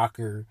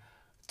 soccer,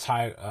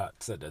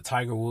 the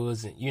Tiger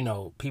Woods,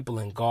 and people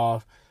in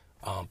golf,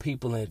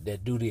 people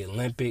that do the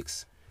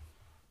Olympics,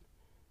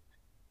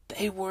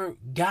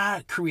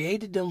 God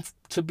created them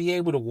to be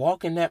able to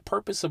walk in that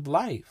purpose of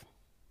life.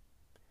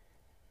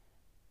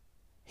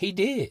 He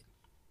did.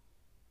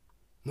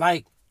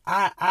 Like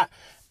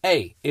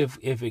hey, if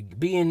it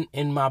be in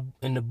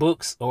the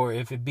books, or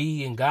if it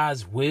be in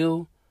God's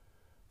will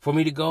for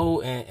me to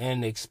go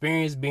and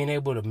experience being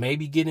able to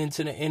maybe get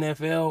into the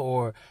NFL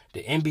or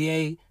the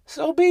NBA,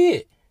 so be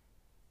it.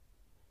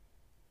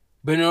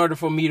 But in order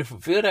for me to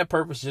fulfill that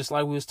purpose, just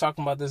like we was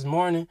talking about this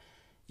morning,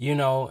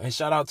 and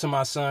shout out to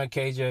my son,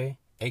 KJ,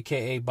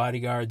 a.k.a.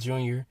 Bodyguard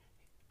Jr.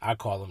 I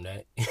call him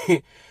that.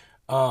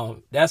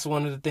 That's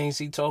one of the things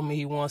he told me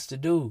he wants to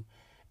do.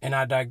 And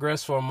I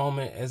digress for a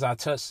moment as I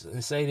touch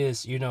and say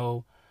this,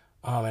 and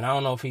I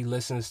don't know if he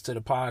listens to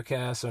the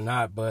podcast or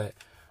not, but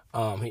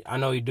I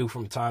know he do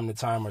from time to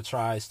time, or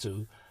tries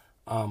to.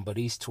 But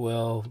he's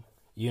 12,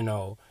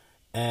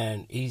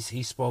 and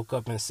he spoke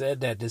up and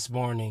said that this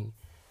morning,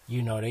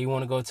 they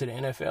want to go to the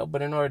NFL,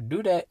 but in order to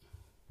do that,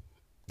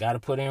 got to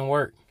put in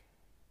work,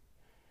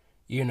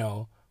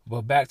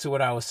 But back to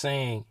what I was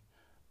saying,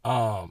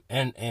 and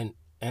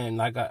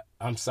like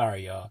I'm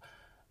sorry, y'all.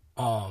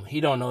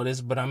 He don't know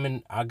this, but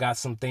I got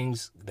some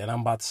things that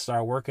I'm about to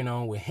start working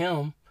on with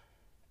him,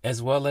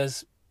 as well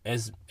as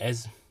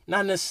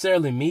not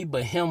necessarily me,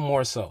 but him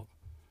more so.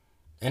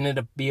 And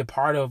it'll be a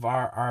part of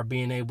our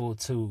being able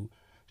to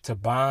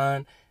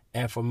bond,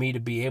 and for me to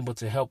be able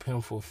to help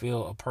him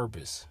fulfill a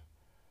purpose.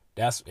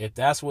 If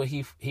that's what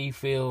he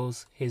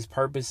feels his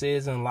purpose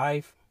is in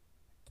life,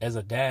 as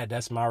a dad,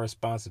 that's my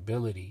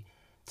responsibility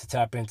to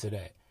tap into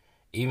that.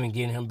 Even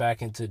getting him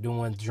back into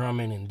doing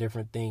drumming and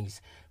different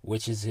things,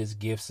 which is his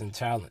gifts and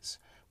talents,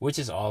 which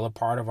is all a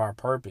part of our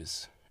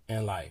purpose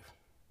in life.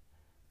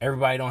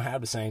 Everybody don't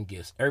have the same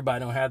gifts. Everybody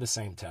don't have the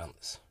same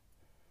talents.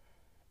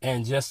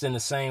 And just in the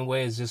same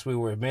way as just we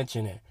were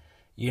mentioning,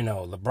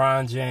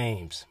 LeBron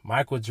James,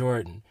 Michael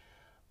Jordan,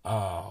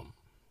 y'all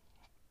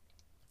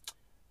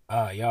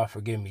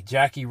forgive me,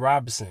 Jackie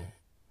Robinson,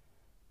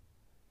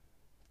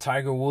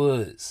 Tiger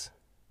Woods.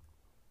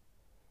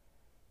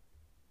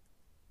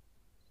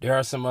 There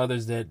are some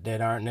others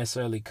that aren't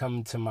necessarily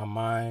coming to my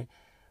mind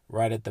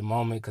right at the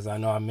moment, because I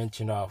know I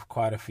mentioned off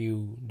quite a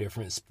few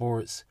different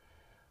sports.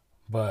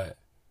 But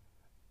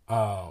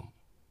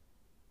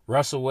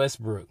Russell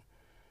Westbrook,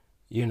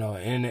 in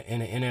the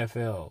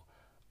NFL,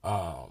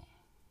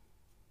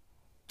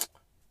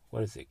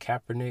 what is it,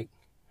 Kaepernick?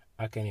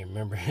 I can't even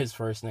remember his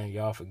first name.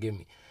 Y'all forgive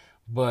me.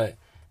 But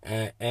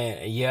and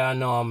yeah, I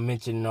know I'm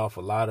mentioning off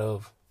a lot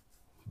of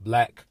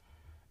black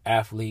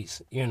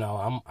athletes.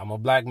 I'm a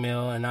black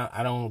male, and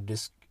I don't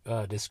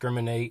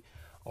discriminate,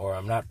 or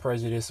I'm not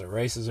prejudiced or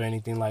racist or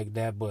anything like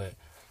that. But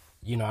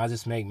I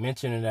just make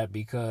mention of that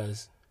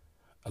because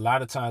a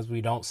lot of times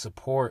we don't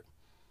support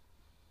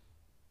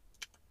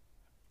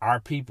our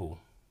people,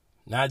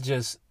 not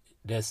just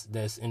that's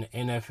in the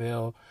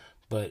NFL,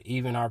 but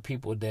even our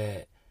people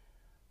that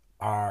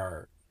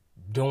are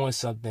doing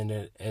something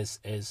that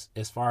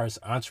as far as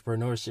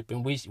entrepreneurship,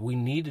 and we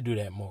need to do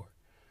that more.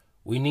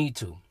 We need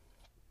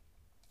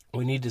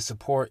to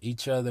support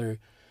each other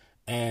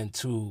and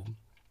to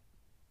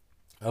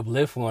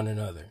uplift one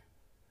another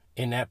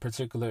in that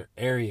particular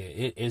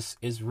area.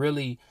 It's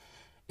really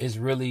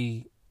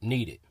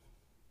needed,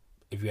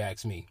 if you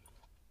ask me.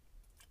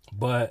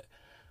 But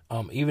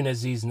even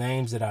as these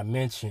names that I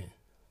mentioned,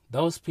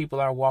 those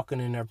people are walking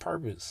in their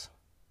purpose.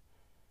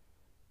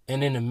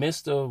 And in the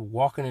midst of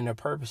walking in their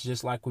purpose,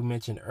 just like we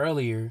mentioned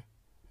earlier,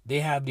 they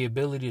have the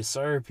ability to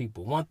serve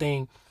people. One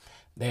thing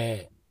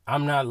that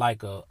I'm not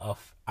like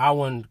I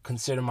wouldn't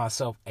consider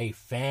myself a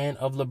fan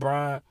of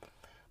LeBron,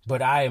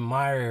 but I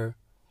admire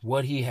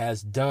what he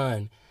has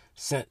done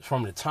since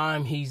from the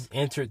time he's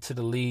entered to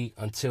the league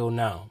until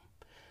now.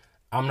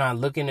 I'm not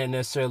looking at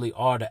necessarily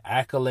all the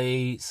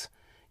accolades,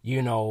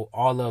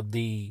 all of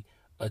the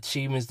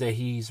achievements that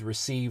he's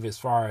received as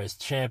far as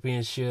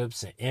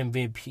championships and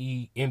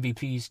MVP,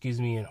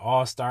 and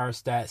all-star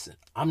stats.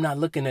 I'm not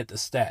looking at the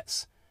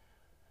stats.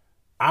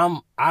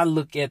 I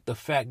look at the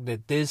fact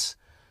that this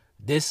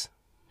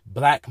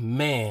black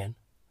male,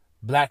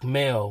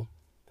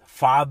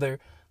 father,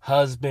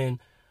 husband,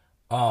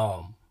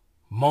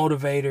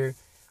 motivator,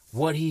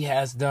 what he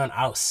has done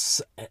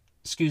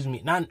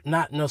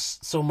not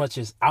so much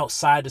as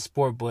outside the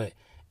sport, but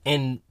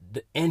in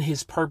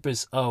his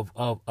purpose of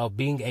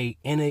being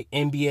an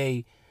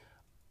NBA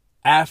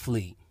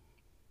athlete,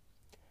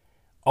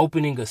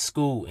 opening a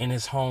school in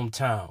his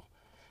hometown,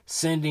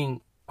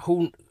 sending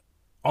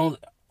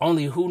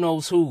only who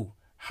knows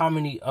how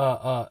many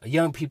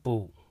young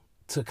people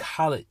to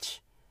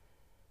college,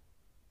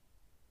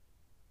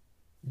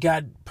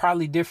 got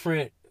probably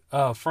different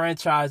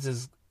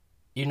franchises,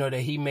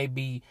 that he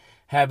may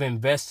have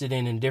invested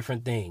in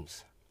different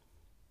things.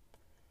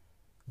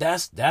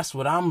 That's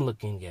what I'm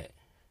looking at.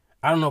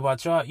 I don't know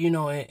about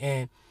y'all,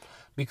 and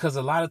because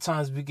a lot of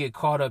times we get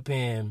caught up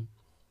in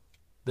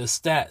the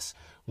stats,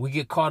 we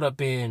get caught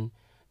up in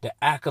the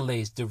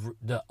accolades,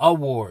 the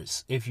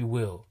awards, if you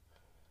will,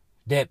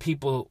 that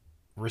people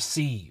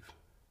receive.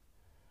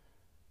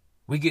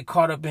 We get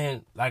caught up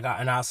in,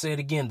 and I'll say it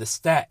again, the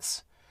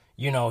stats.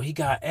 He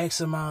got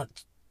X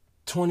amount,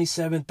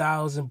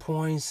 27,000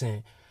 points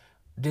and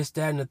this,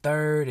 that, and the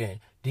third, and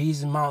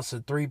these amounts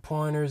of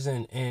 3-pointers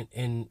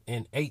in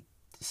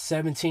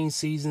 17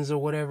 seasons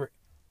or whatever.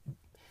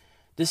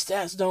 The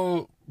stats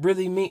don't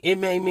really mean, it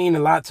may mean a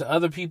lot to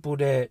other people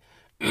that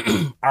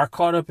are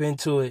caught up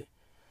into it,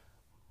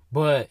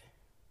 but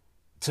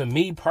to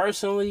me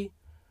personally,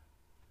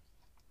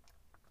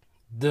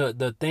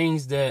 the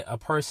things that a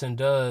person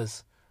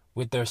does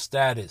with their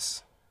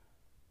status,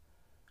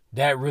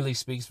 that really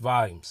speaks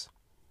volumes.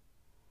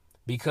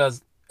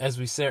 Because, as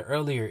we said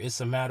earlier,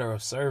 it's a matter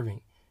of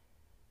serving.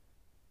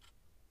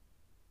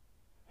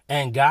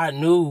 And God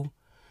knew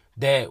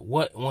that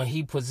when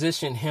he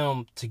positioned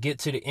him to get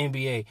to the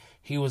NBA,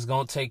 he was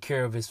going to take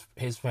care of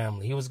his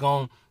family. He was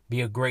going to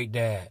be a great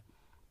dad,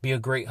 be a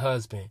great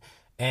husband.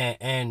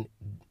 And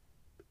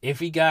if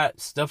he got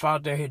stuff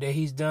out there that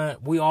he's done,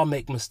 we all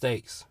make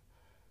mistakes.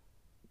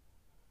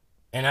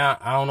 And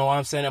I don't know why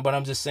I'm saying that, but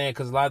I'm just saying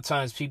because a lot of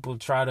times people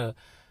try to,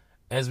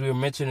 as we were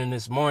mentioning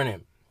this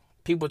morning,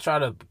 people try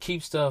to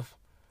keep stuff,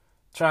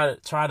 try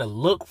to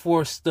look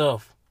for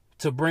stuff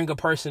to bring a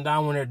person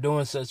down when they're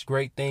doing such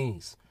great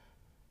things.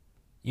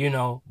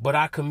 But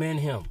I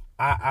commend him.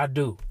 I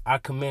do. I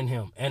commend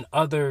him and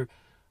other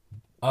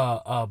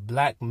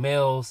black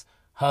males,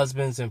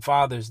 husbands and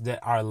fathers that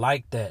are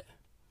like that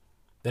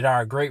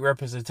are a great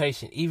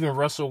representation. Even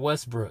Russell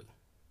Westbrook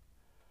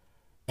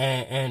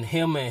and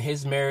him and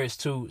his marriage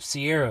to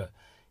Sierra,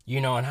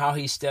 and how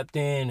he stepped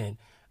in, and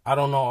I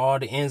don't know all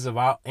the ins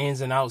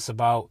and outs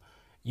about,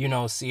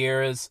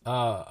 Sierra's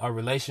a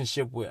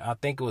relationship with, I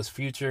think it was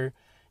Future.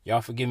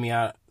 Y'all forgive me,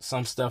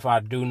 some stuff I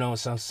do know,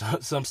 some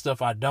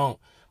stuff I don't.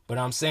 But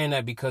I'm saying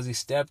that because he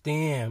stepped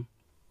in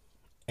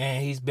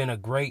and he's been a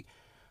great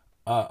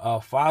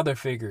father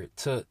figure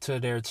to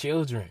their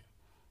children,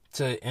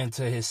 and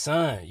to his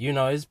son.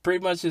 It's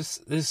pretty much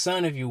his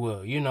son, if you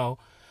will,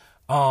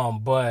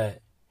 but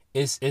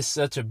it's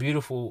such a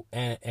beautiful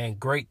and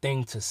great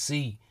thing to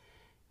see,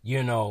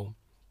 when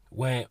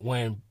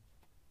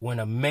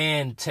a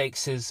man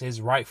takes his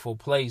rightful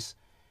place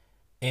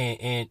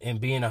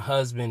and being a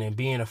husband and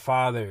being a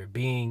father,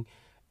 being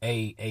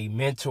a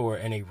mentor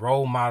and a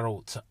role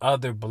model to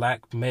other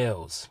black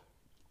males.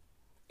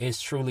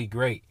 It's truly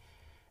great.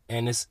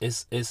 And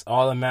it's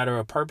all a matter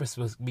of purpose,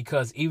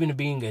 because even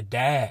being a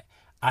dad,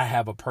 I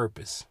have a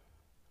purpose.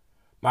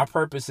 My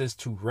purpose is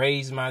to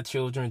raise my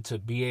children, to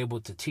be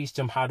able to teach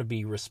them how to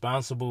be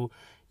responsible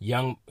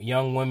young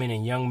women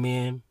and young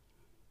men,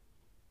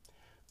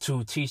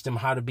 to teach them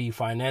how to be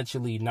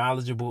financially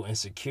knowledgeable and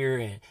secure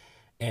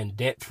and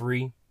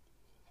debt-free,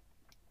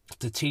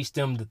 to teach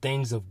them the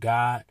things of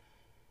God,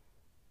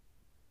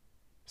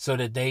 so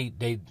that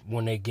they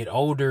when they get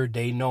older,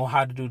 they know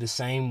how to do the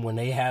same when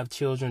they have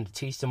children, to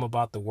teach them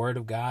about the Word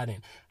of God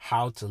and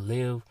how to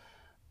live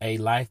a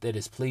life that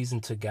is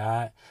pleasing to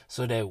God,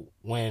 so that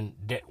when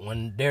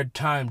their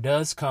time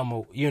does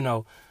come,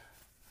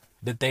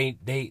 that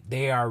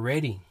they are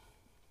ready.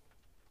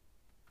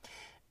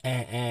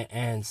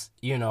 And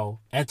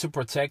to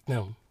protect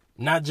them,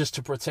 not just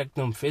to protect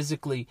them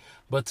physically,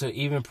 but to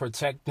even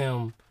protect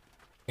them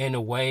in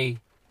a way.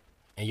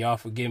 And y'all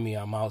forgive me,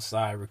 I'm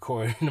outside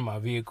recording in my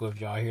vehicle if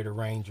y'all hear the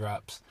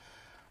raindrops.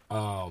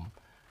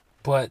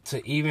 But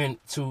to even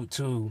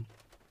to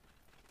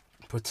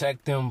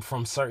protect them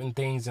from certain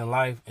things in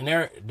life, and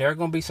there are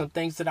going to be some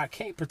things that I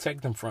can't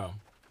protect them from.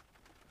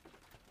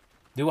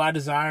 Do I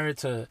desire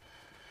to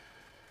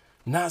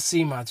not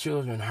see my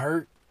children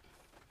hurt?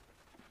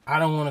 I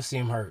don't want to see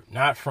him hurt.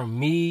 Not from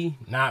me,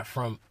 not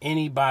from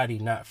anybody,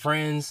 not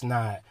friends,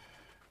 not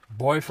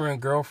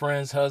boyfriend,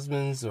 girlfriends,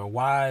 husbands, or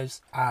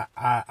wives.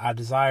 I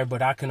desire,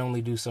 but I can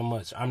only do so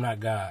much. I'm not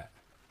God.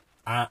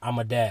 I'm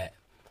a dad.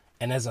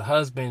 And as a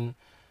husband,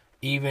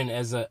 even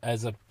as a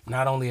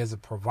not only as a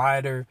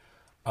provider,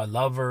 a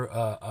lover,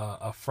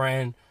 a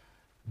friend,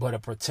 but a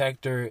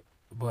protector,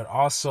 but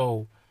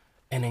also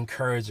an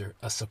encourager,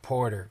 a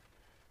supporter.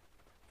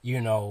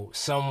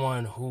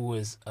 Someone who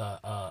is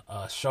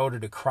a shoulder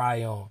to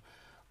cry on.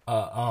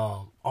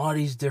 All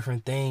these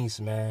different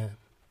things, man.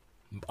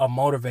 A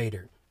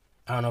motivator.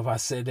 I don't know if I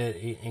said that.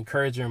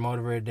 Encourager and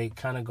motivator, they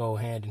kind of go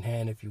hand in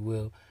hand, if you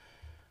will.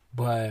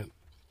 But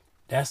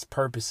that's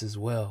purpose as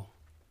well,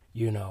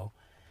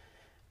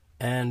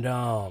 And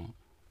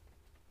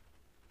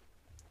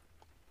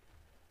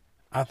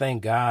I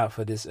thank God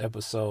for this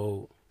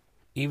episode.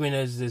 Even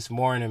as this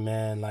morning,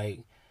 man, like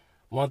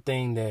one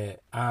thing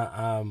that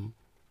I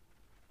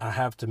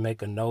have to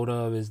make a note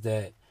of is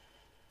that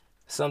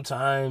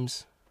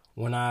sometimes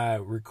when I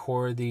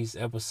record these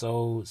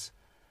episodes,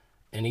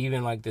 and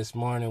even like this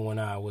morning when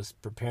I was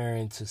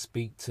preparing to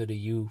speak to the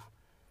youth,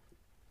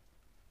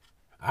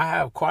 I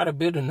have quite a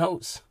bit of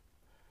notes,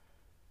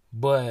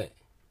 but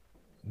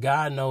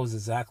God knows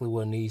exactly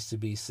what needs to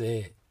be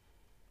said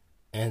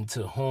and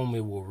to whom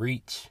it will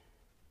reach.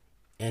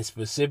 And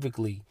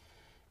specifically,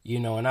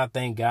 and I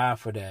thank God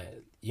for that.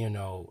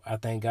 I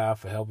thank God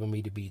for helping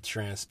me to be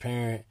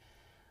transparent,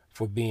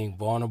 for being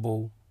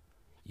vulnerable,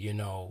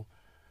 even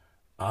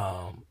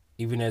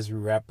as we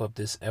wrap up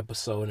this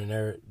episode. And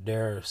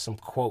there are some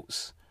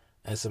quotes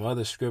and some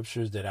other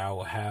scriptures that I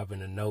will have in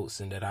the notes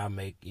and that I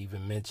make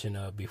even mention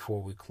of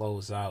before we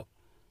close out.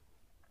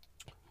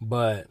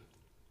 But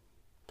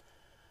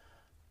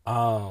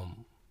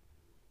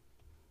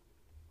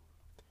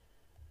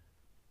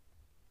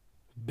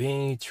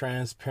being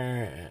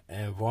transparent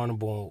and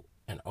vulnerable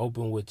and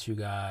open with you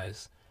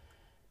guys,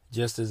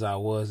 just as I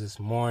was this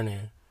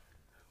morning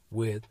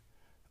with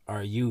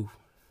our youth.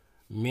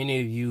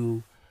 Many of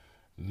you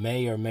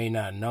may or may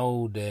not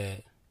know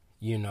that,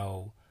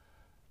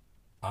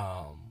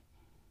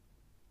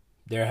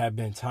 there have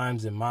been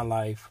times in my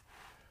life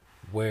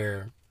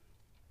where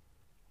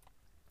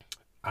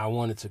I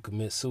wanted to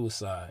commit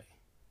suicide.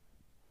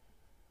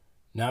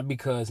 Not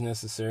because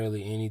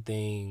necessarily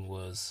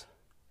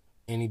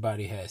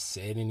anybody had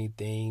said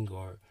anything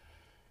or,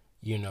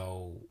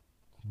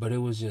 but it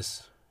was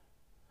just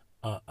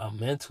a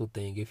mental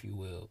thing, if you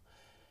will.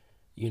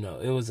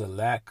 It was a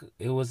lack,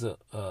 it was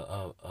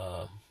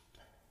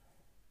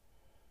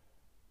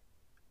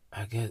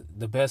I guess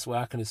the best way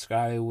I can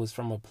describe it was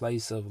from a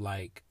place of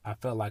like, I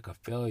felt like a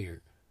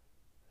failure.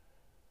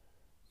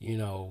 There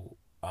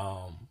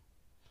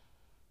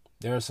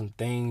are some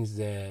things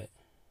that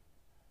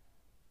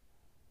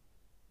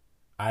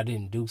I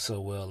didn't do so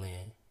well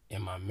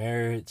in my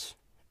marriage,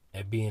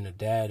 at being a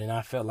dad, and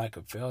I felt like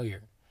a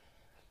failure.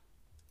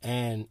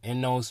 And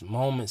in those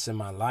moments in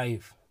my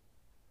life,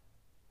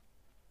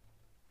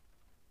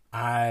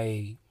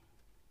 I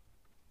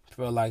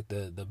felt like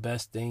the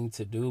best thing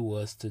to do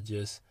was to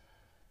just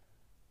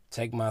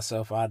take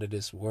myself out of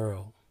this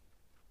world.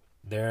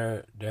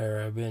 There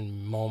have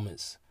been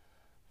moments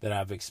that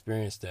I've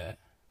experienced that.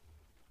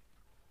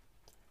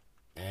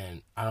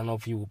 And I don't know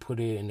if you would put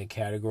it in the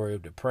category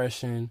of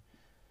depression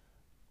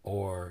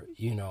or,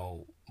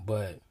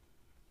 but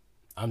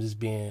I'm just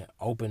being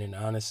open and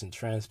honest and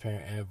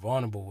transparent and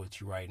vulnerable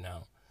with you right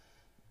now.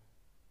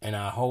 And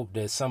I hope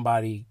that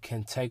somebody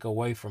can take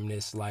away from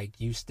this like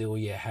you still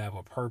yet have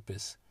a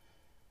purpose.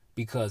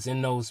 Because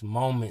in those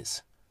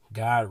moments,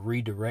 God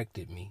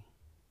redirected me.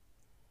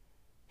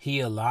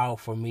 He allowed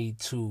for me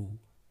to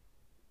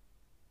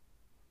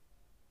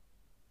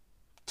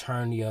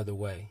turn the other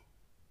way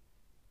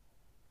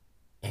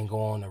and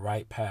go on the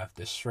right path,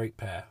 the straight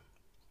path,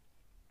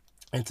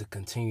 and to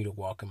continue to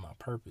walk in my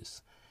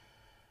purpose.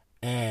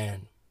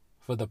 And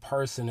for the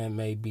person that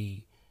may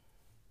be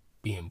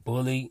being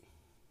bullied,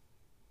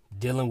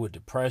 dealing with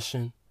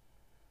depression,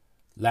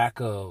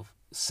 lack of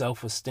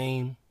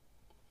self-esteem,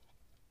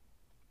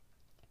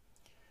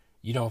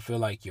 you don't feel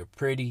like you're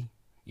pretty,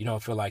 you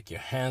don't feel like you're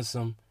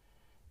handsome,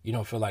 you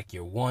don't feel like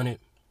you're wanted.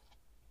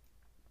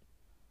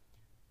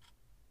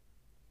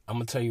 I'm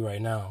going to tell you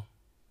right now,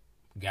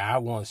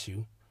 God wants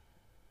you.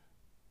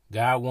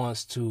 God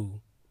wants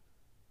to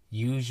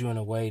use you in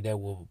a way that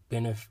will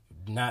in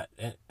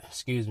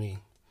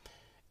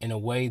a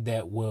way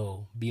that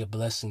will be a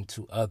blessing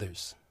to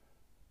others.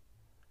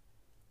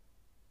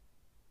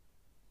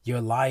 Your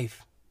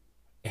life,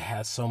 it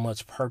has so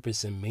much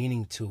purpose and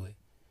meaning to it.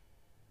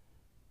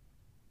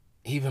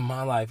 Even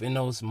my life, in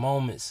those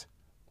moments,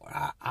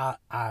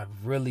 I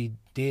really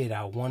did.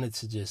 I wanted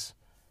to just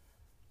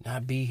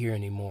not be here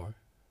anymore.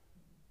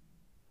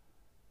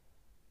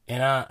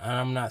 And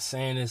I'm not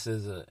saying this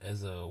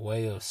as a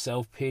way of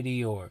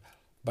self-pity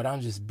but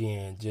I'm just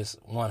being just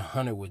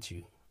 100 with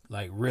you.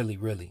 Like really,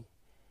 really.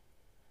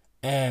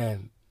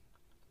 And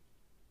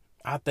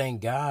I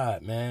thank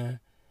God, man,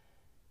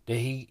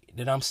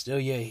 that I'm still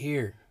yet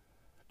here.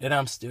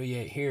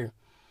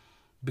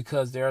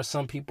 because there are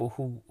some people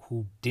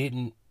who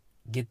didn't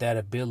get that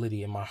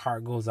ability, and my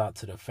heart goes out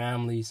to the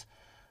families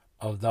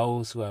of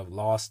those who have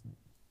lost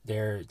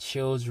their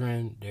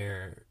children,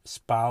 their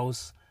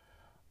spouse,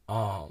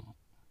 to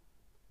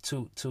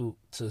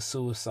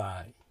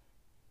suicide.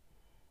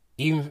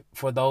 Even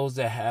for those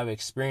that have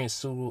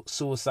experienced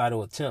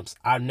suicidal attempts,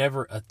 I've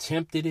never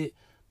attempted it,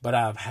 but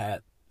I've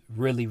had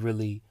really,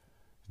 really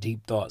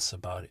deep thoughts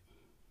about it.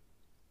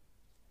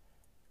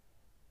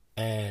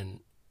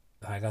 And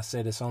like I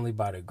said, it's only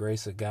by the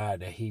grace of God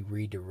that He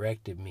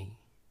redirected me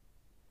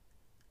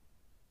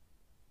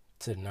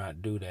to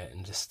not do that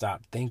and just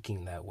stop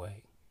thinking that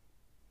way.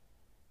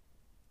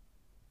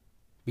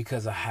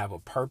 Because I have a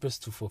purpose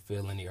to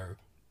fulfill in the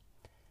earth.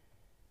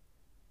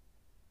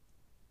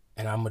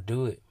 And I'm going to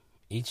do it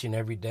each and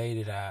every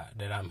day that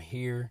I'm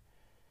here,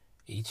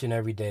 each and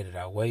every day that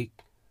I wake.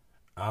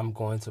 I'm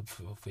going to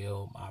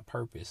fulfill my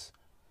purpose.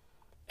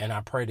 And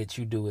I pray that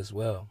you do as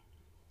well.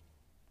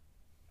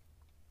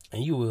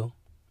 And you will.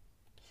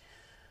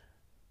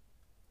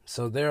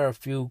 So there are a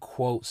few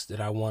quotes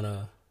that I want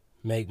to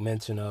make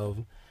mention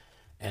of.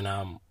 And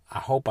I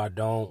hope I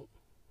don't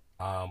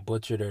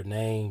butcher their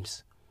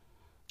names.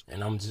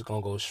 And I'm just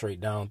going to go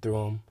straight down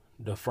through them.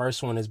 The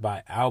first one is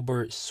by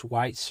Albert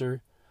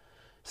Schweitzer.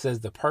 It says,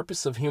 the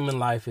purpose of human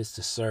life is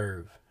to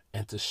serve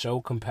and to show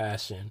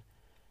compassion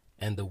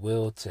and the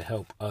will to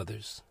help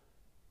others.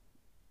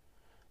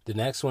 The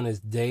next one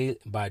is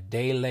by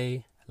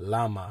Dalai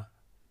Lama.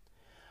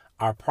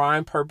 Our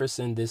prime purpose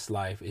in this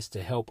life is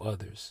to help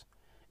others.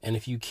 And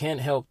if you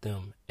can't help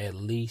them, at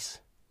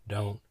least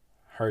don't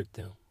hurt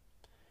them.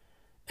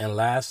 And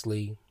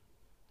lastly,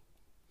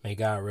 may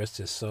God rest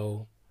his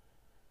soul,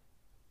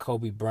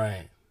 Kobe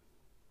Bryant.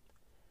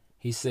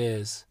 He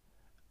says,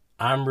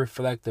 I'm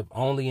reflective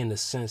only in the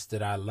sense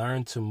that I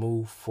learn to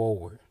move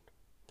forward.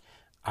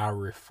 I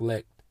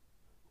reflect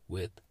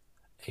with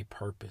a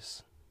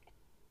purpose.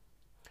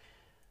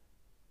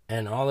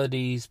 And all of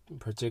these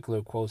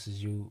particular quotes,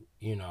 as you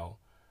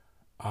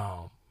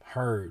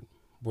heard,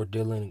 were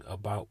dealing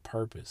about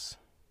purpose.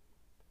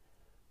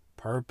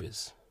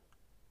 Purpose.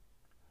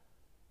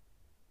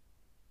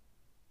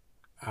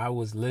 I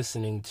was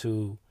listening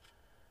to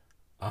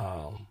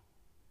or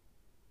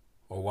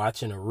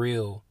watching a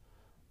reel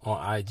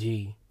on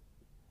IG,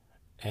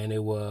 and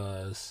it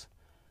was,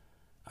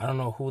 I don't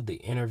know who the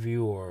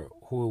interview or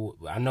who,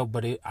 I know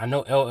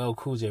LL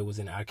Cool J was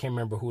in it. I can't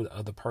remember who the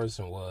other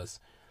person was,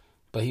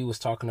 but he was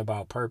talking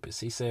about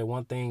purpose. He said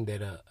one thing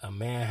that a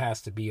man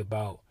has to be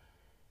about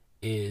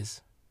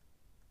is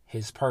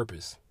his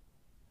purpose.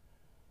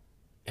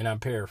 And I'm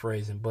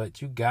paraphrasing,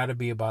 but you got to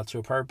be about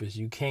your purpose.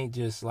 You can't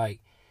just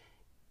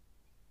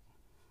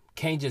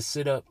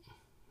sit up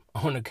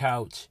on the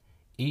couch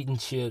eating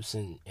chips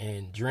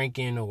and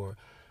drinking or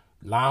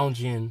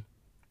lounging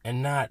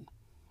and not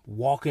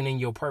walking in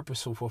your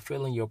purpose or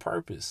fulfilling your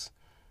purpose.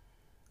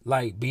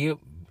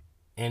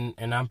 And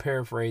I'm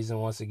paraphrasing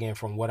once again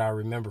from what I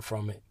remember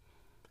from it,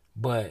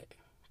 but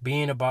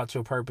being about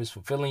your purpose,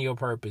 fulfilling your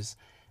purpose,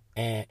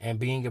 and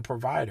being a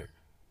provider.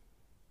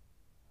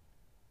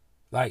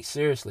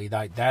 Seriously,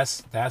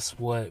 that's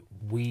what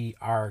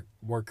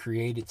we're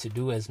created to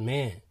do as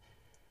men.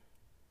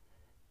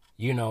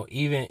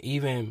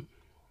 Even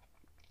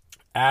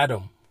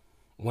Adam,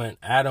 when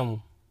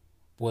Adam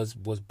was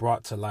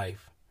brought to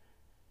life,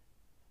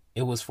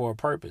 it was for a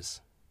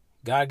purpose.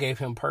 God gave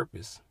him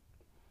purpose.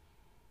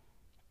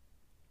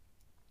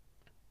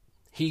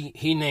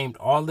 He named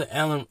all the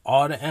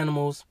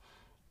animals.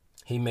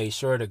 He made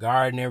sure the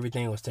garden,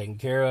 everything was taken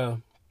care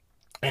of.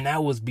 And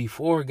that was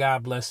before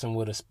God blessed him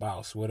with a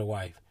spouse, with a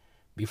wife.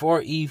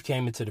 Before Eve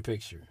came into the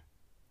picture.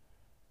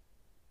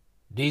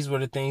 These were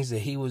the things that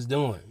he was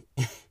doing.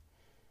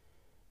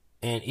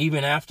 And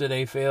even after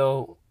they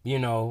fell,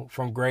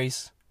 from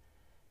grace,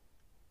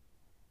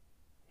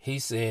 he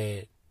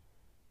said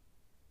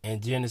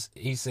in Genesis,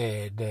 he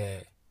said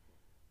that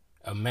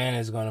a man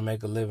is going to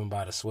make a living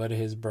by the sweat of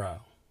his brow.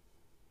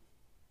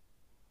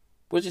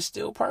 Which is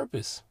still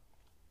purpose.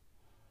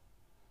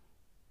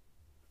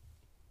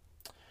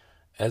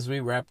 As we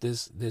wrap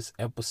this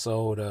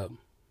episode up,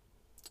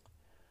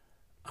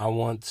 I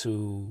want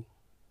to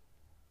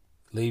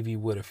leave you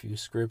with a few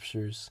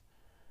scriptures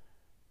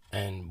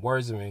and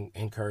words of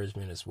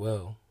encouragement as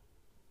well.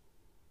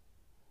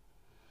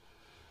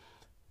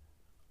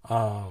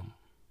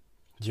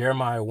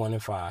 Jeremiah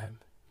 1:5.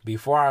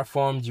 Before I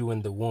formed you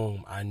in the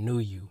womb, I knew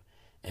you,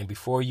 and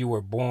before you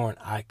were born,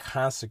 I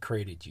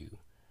consecrated you.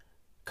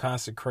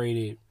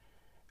 Consecrated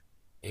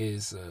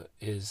is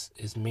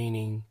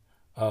meaning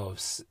of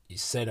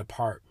set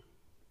apart.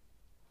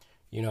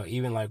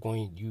 Even like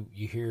when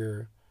you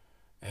hear,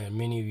 and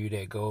many of you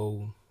that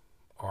go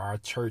or are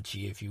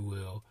churchy, if you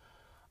will,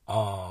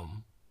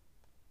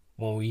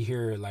 when we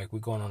hear like we're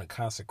going on a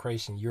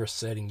consecration, you're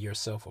setting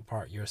yourself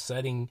apart. You're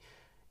setting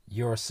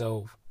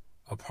yourself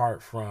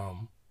apart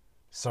from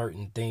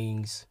certain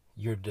things.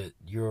 You're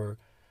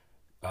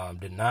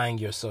denying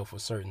yourself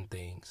of certain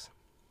things.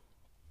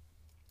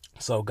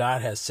 So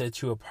God has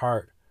set you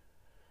apart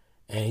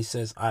And he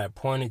says, I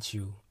appointed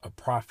you a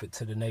prophet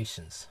to the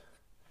nations.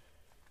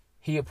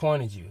 He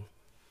appointed you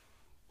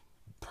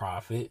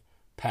prophet,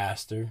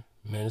 pastor,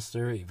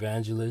 minister,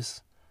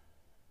 evangelist.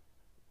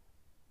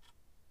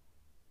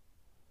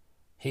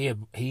 He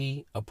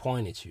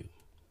appointed you.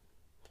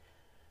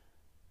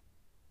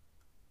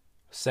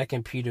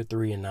 2 Peter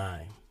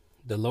 3:9.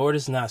 The Lord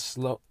is not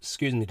slow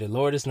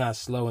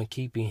in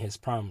keeping his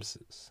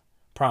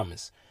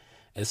promise,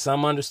 as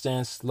some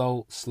understand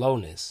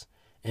slowness.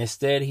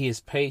 Instead, he is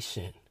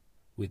patient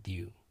with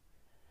you,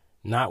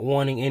 not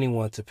wanting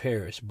anyone to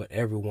perish, but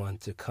everyone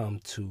to come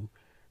to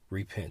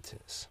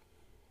repentance.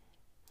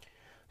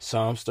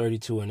 Psalms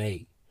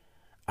 32:8.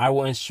 I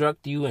will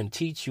instruct you and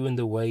teach you in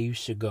the way you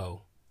should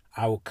go.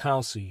 I will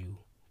counsel you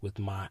with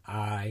my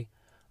eye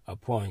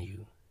upon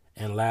you.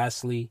 And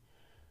lastly,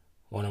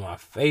 one of my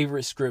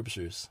favorite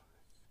scriptures,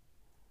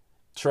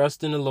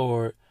 trust in the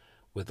Lord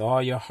with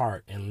all your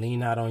heart and lean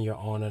not on your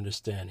own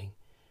understanding.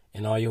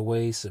 In all your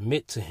ways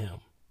submit to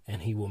him,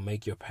 and he will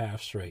make your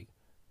path straight.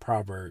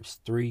 Proverbs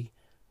 3,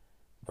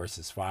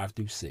 verses 5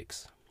 through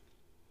 6.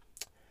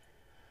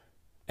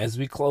 As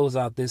we close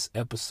out this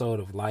episode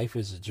of Life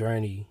is a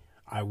Journey,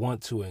 I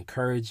want to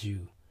encourage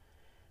you.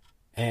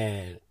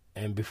 And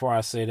before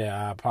I say that,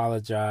 I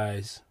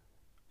apologize.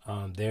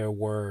 I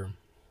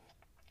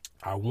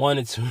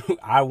wanted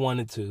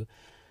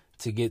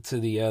to get to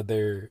the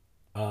other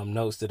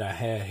notes that I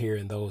had here,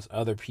 and those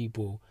other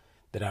people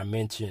that I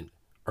mentioned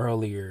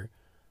earlier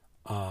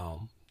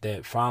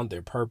that found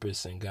their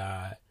purpose in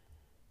God,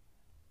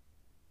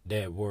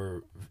 that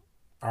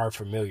are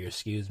familiar,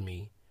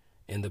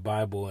 in the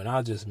Bible. And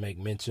I'll just make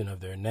mention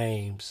of their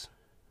names: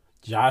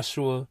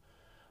 Joshua,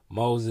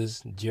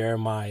 Moses,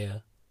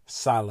 Jeremiah,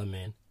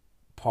 Solomon,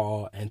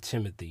 Paul, and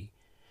Timothy.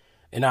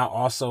 And I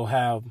also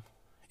have,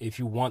 if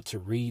you want to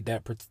read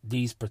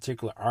these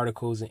particular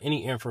articles and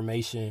any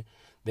information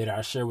that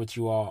I share with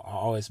you all, I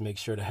always make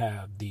sure to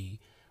have the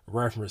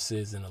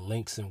references and the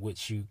links in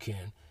which you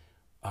can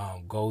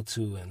go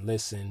to and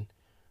listen.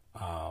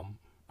 I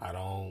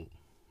don't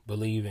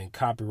believe in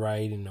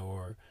copywriting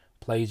or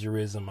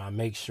plagiarism. I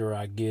make sure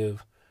I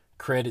give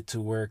credit to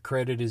where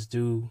credit is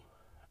due,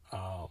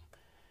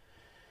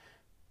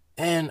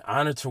 and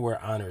honor to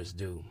where honor is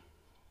due.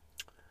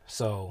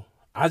 So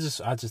I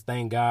just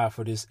thank God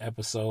for this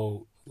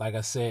episode. Like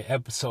I said,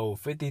 episode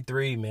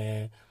 53,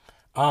 man.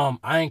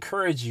 I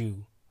encourage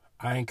you,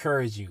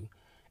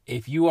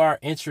 if you are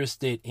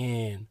interested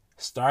in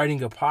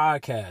starting a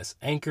podcast,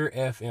 Anchor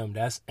FM,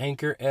 that's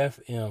Anchor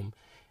FM.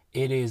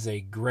 It is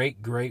a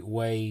great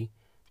way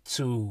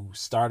to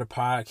start a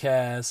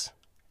podcast.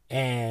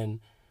 And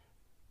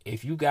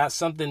if you got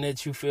something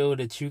that you feel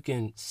that you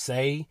can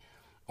say,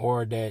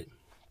 or that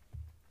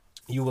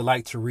you would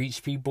like to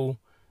reach people,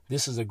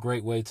 this is a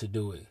great way to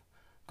do it.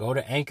 Go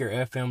to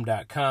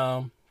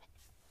anchorfm.com.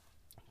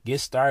 Get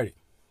started.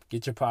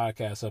 Get your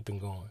podcast up and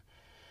going.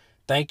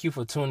 Thank you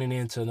for tuning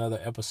in to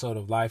another episode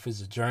of Life is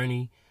a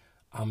Journey.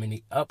 In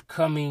the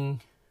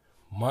upcoming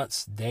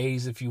months,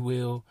 days, if you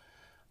will,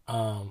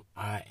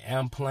 I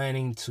am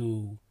planning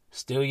to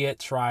still yet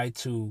try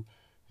to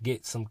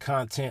get some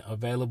content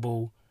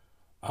available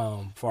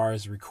far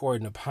as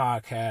recording a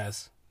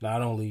podcast,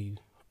 not only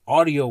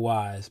audio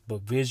wise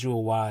but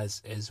visual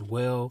wise as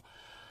well.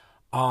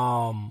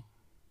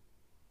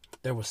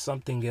 There was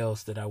something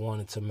else that I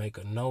wanted to make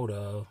a note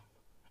of.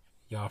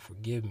 Y'all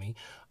forgive me.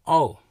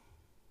 Oh,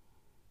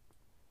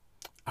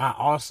 I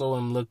also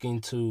am looking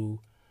to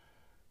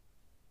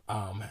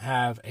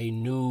have a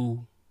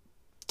new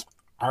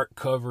art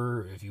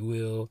cover, if you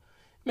will.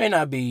 May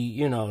not be,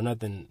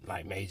 nothing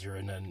like major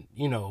and nothing,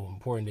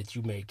 important that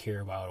you may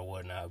care about or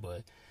whatnot,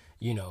 but,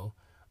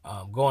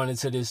 going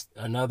into this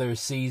another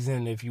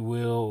season, if you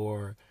will,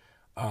 or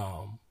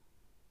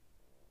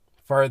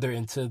further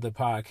into the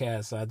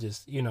podcast, I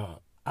just,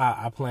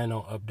 I plan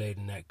on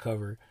updating that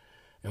cover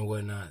and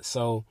whatnot.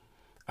 So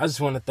I just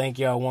want to thank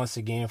y'all once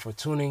again for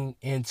tuning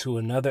into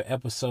another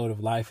episode of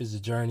Life is a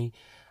Journey.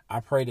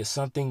 I pray that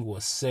something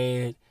was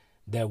said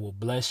that will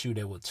bless you,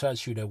 that will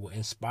touch you, that will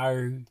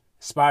inspire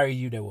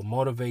you, that will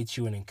motivate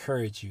you and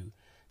encourage you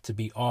to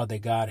be all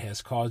that God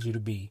has called you to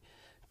be.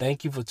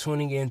 Thank you for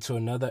tuning in to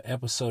another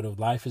episode of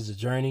Life is a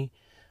Journey.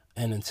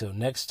 And until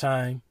next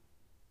time,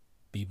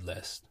 be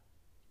blessed.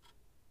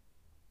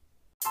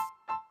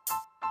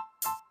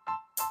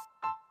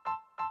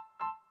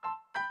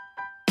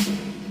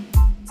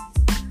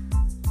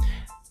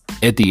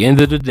 At the end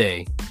of the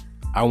day,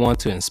 I want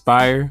to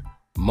inspire,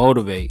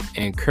 motivate,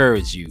 and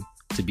encourage you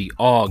to be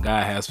all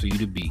God has for you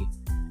to be.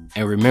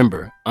 And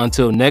remember,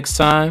 until next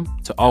time,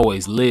 to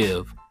always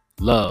live,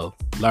 love,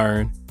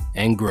 learn,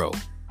 and grow.